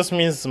it. It just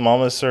means the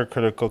Momma-saur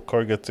critical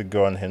core gets to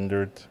go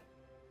unhindered.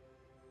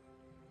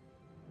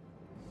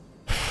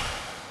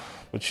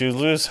 But you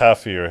lose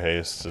half of your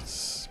haste.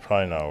 It's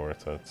probably not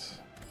worth it.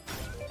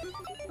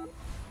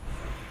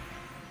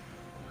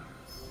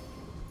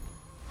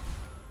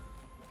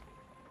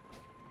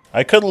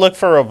 I could look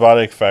for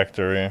Robotic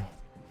Factory.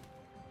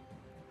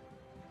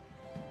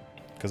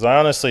 Because I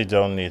honestly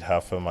don't need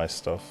half of my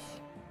stuff.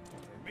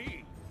 For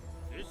me,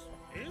 this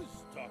is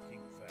talking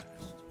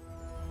fast.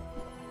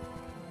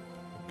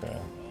 Okay. I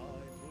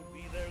will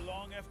be there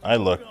long after I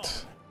you're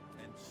looked.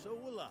 gone, and so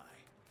will I.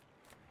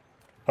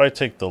 Probably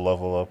take the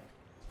level up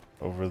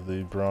over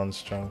the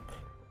bronze chunk.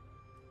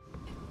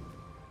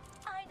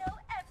 I know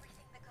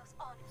everything that goes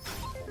on.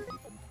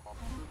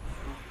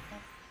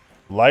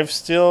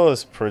 Lifesteal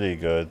is pretty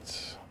good.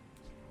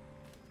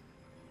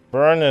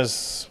 Burn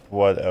is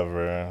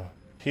whatever.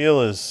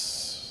 Heal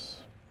is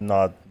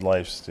not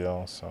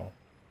lifesteal, so.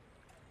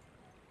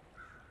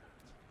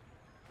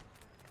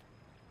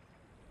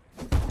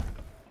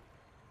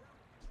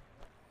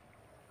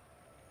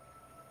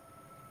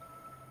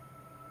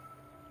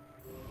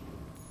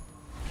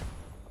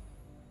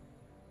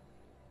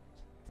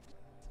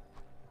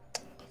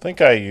 I think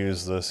I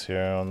use this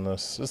here on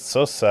this. It's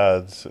so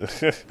sad.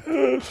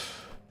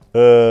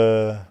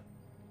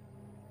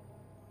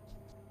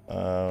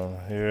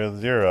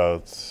 You're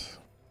out.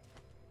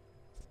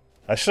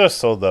 I should have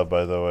sold that,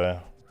 by the way.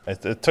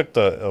 It took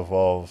the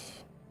evolve.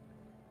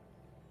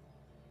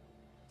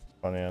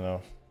 Funny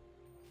enough.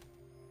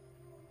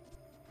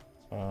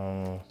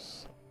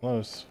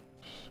 Let's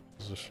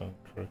position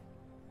correct.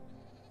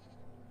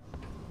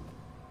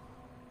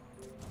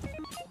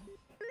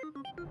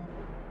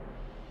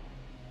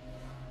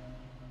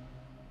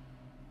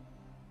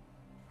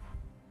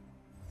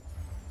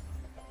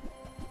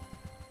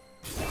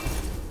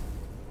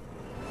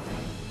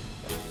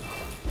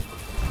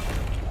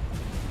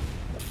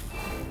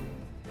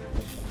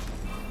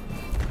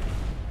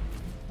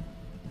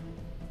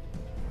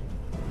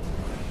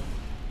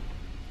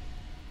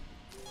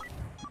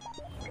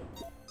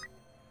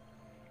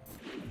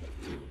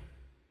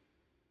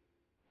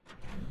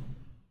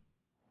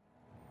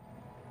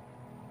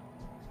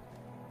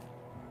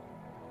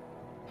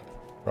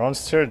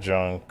 Bronze tier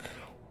junk.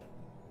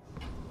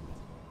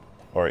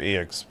 Or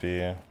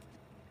EXP.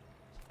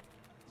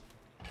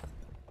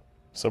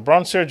 So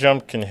bronze tier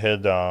jump can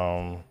hit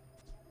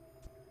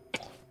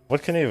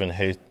what can even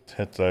hit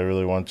that I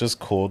really want? Just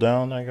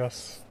cooldown, I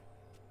guess.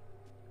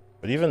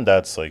 But even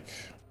that's like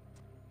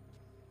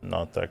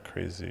not that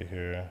crazy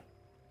here.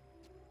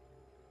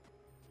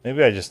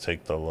 Maybe I just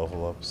take the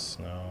level ups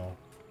now.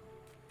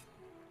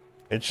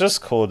 It's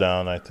just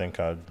cooldown I think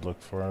I'd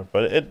look for,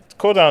 but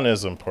cooldown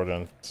is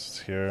important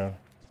here.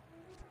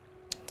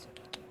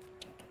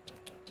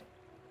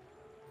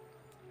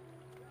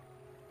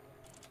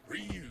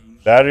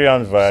 Reuse. Battery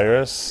on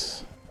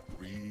virus.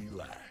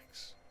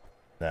 Relax.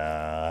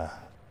 Nah.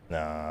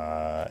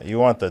 You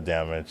want the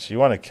damage. You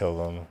want to kill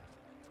them.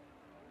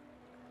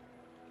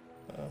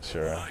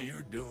 Sure. While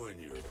you're doing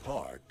your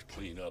part to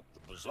clean up the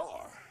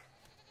bazaar.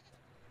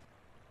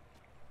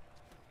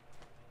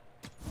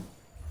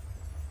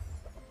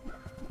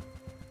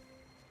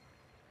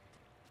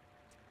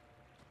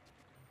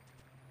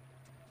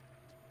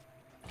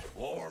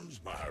 Warms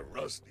my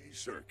rusty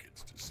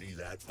circuits to see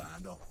that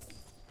final.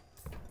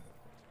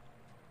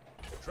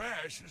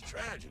 Trash is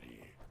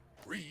tragedy.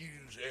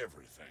 Reuse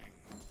everything.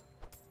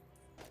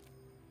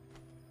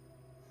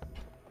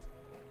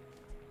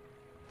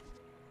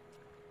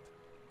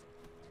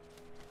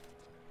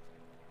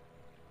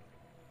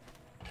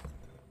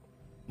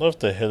 Love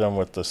to hit him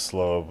with the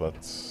slow, but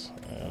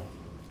yeah.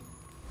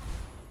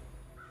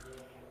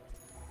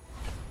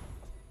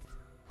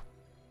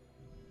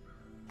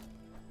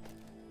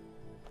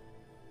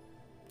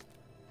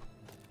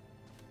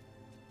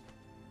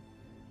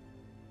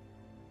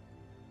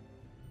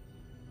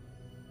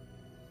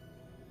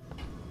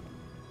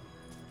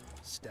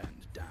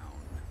 Stand down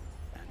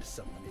and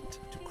summon it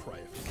to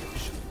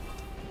cryification.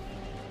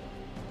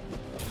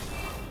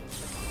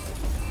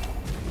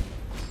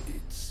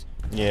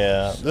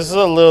 Yeah, this is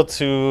a little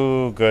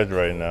too good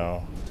right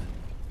now.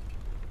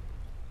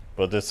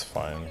 But it's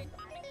fine.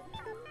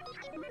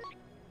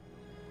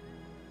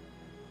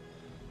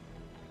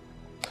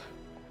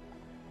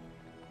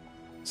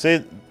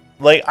 See,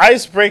 like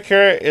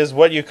Icebreaker is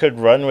what you could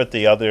run with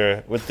the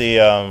other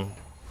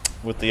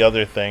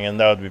thing, and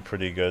that would be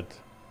pretty good.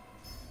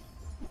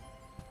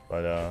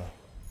 But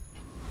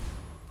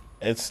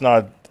it's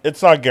not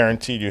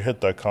guaranteed you hit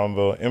that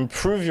combo.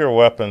 Improve your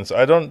weapons.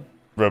 I don't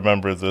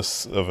remember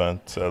this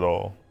event at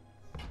all.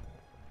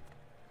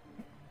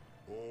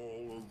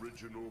 All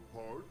original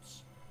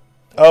parts?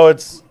 Oh,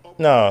 it's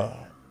no.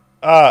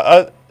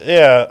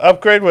 Yeah,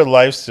 upgrade with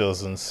lifesteal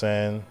is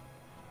insane.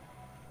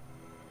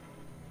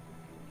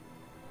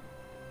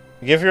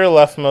 Give your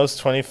leftmost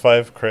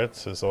 25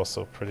 crits is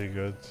also pretty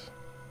good.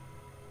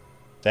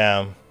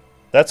 Damn,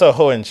 that's a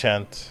whole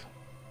enchant.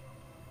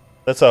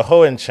 That's a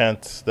whole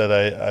enchant that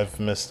I've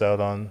missed out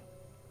on.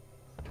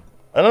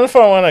 I don't know if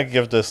I want to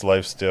give this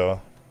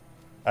lifesteal.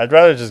 I'd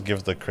rather just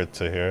give the crit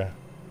to here.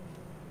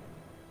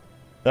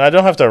 Then I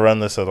don't have to run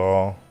this at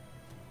all.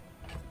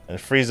 And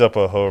it frees up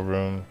a whole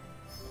room.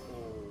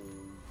 Oh,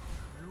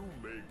 you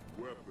make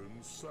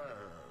weapons sad.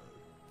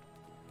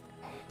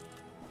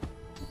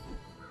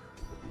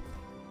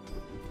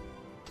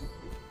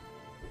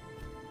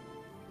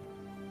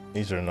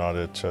 These are not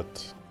it,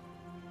 chat.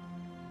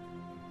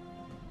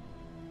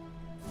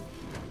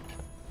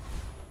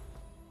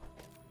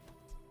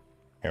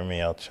 Hear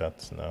me out,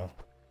 chat. No.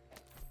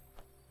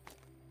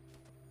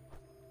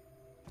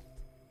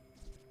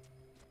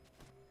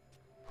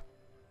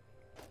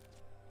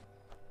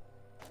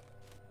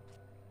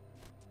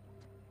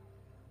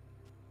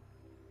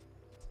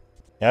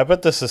 Yeah, I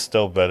bet this is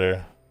still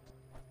better.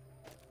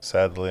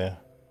 Sadly.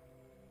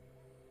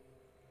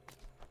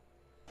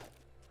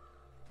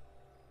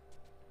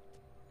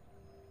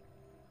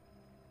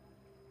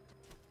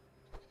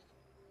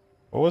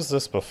 What was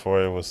this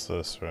before it was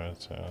this, right?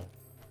 Yeah.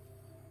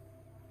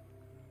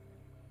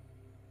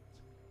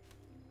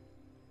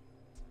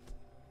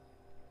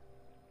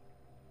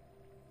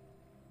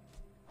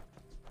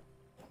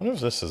 I wonder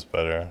if this is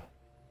better.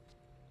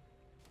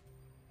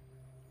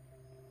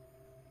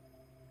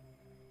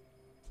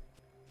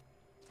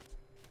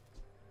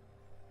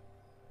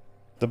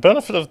 The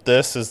benefit of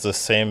this is the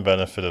same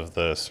benefit of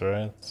this,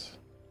 right?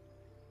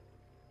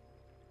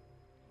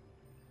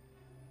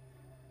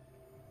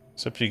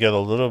 Except you get a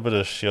little bit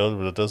of shield,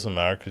 but it doesn't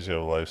matter because you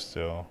have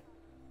lifesteal.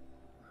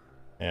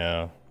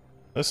 Yeah,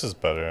 this is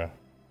better.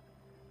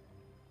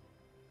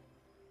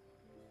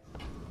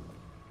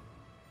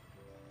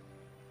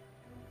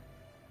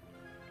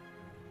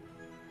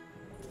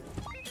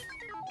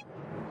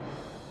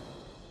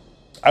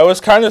 I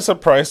was kind of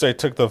surprised I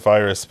took the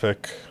virus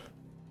pick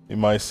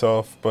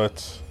myself,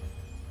 but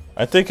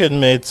I think it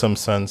made some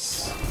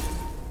sense.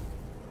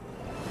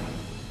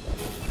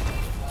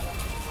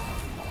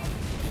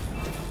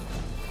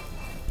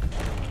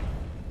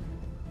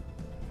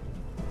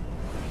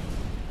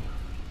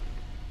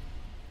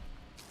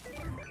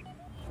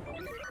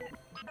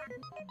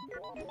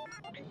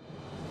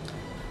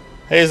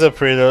 Hey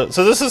Zaprito.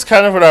 So this is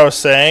kind of what I was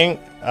saying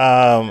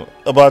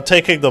about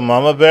taking the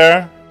mama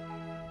bear.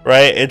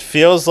 Right, it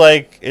feels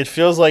like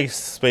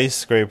Space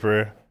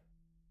Scraper,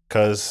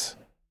 cause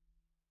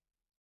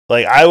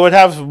like I would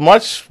have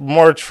much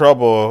more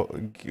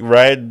trouble,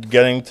 right,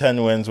 getting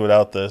 10 wins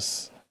without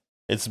this.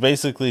 It's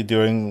basically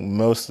doing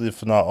most,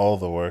 if not all,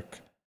 the work.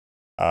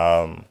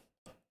 But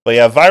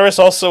yeah, Virus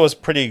also is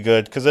pretty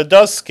good because it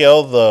does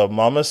scale the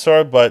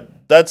Momma-saur,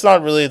 but that's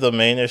not really the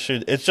main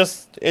issue. It's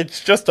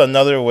just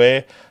another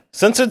way.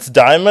 Since it's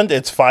diamond,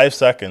 it's 5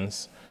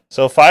 seconds.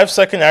 So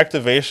 5-second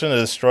activation to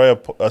destroy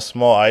a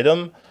small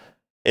item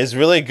is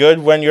really good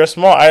when your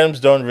small items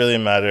don't really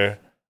matter.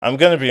 I'm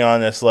gonna be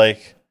honest,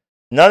 like,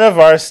 none of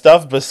our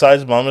stuff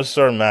besides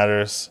Momma-saur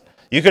matters.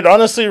 You could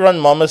honestly run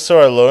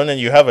Momma-saur alone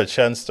and you have a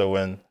chance to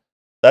win.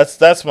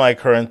 That's my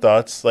current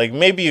thoughts. Like,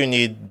 maybe you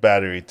need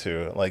battery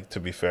too, like, to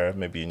be fair.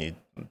 Maybe you need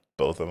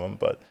both of them,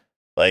 but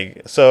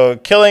like, so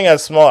killing a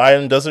small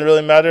item doesn't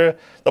really matter.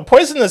 The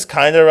poison is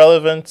kind of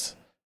relevant.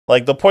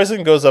 Like, the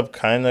poison goes up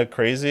kind of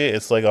crazy.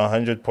 It's like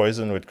 100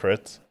 poison with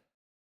crit.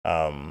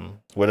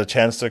 With a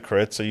chance to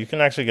crit. So you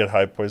can actually get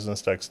high poison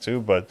stacks too.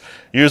 But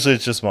usually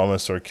it's just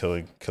Momma-saur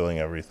killing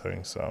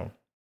everything. So,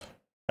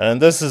 and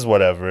this is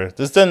whatever.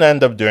 This didn't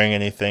end up doing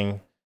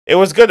anything. It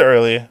was good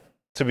early,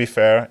 to be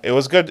fair. It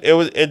was good.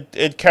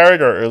 It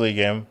carried our early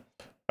game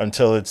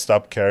until it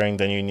stopped carrying.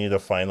 Then you need to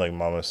find like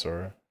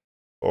Momma-saur.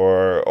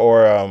 Or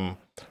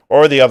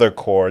the other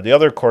core. The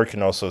other core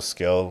can also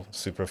scale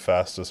super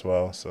fast as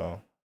well.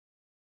 So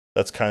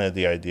that's kind of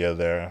the idea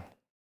there.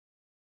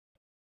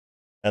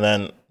 And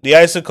then the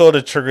icicle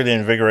to trigger the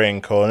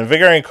invigorating code. And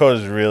invigorating code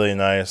is really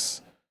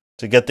nice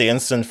to get the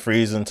instant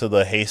freeze into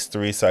the haste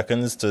 3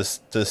 seconds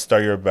to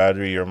start your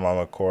battery, your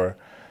mama core,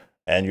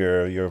 and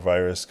your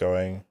virus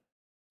going.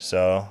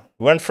 So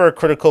we went for a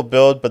critical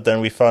build, but then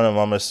we found a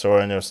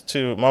Momma-saur, and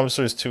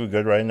Momma-saur is too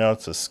good right now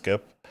to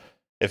skip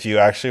if you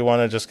actually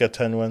want to just get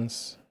 10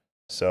 wins.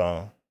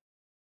 So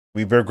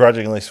we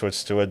begrudgingly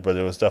switched to it, but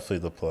it was definitely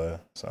the play.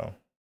 So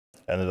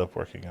ended up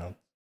working out.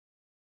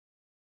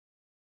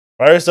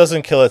 Virus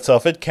doesn't kill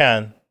itself. It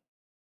can.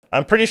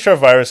 I'm pretty sure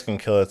Virus can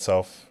kill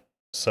itself.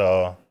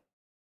 So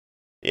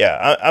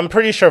yeah, I'm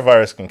pretty sure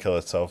Virus can kill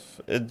itself.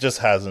 It just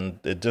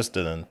hasn't. It just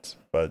didn't.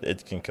 But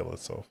it can kill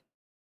itself.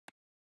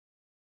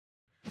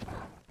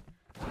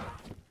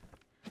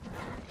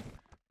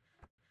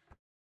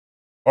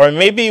 Or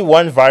maybe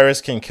one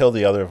virus can kill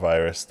the other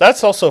virus.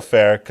 That's also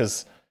fair,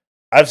 because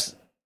I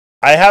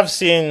have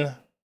seen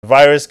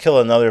virus kill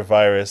another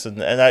virus,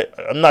 and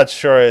I'm not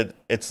sure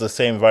it's the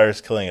same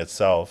virus killing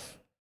itself.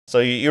 So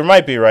you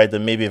might be right that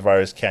maybe a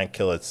virus can't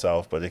kill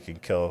itself, but it can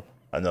kill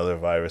another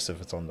virus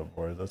if it's on the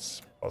board.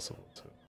 That's possible too.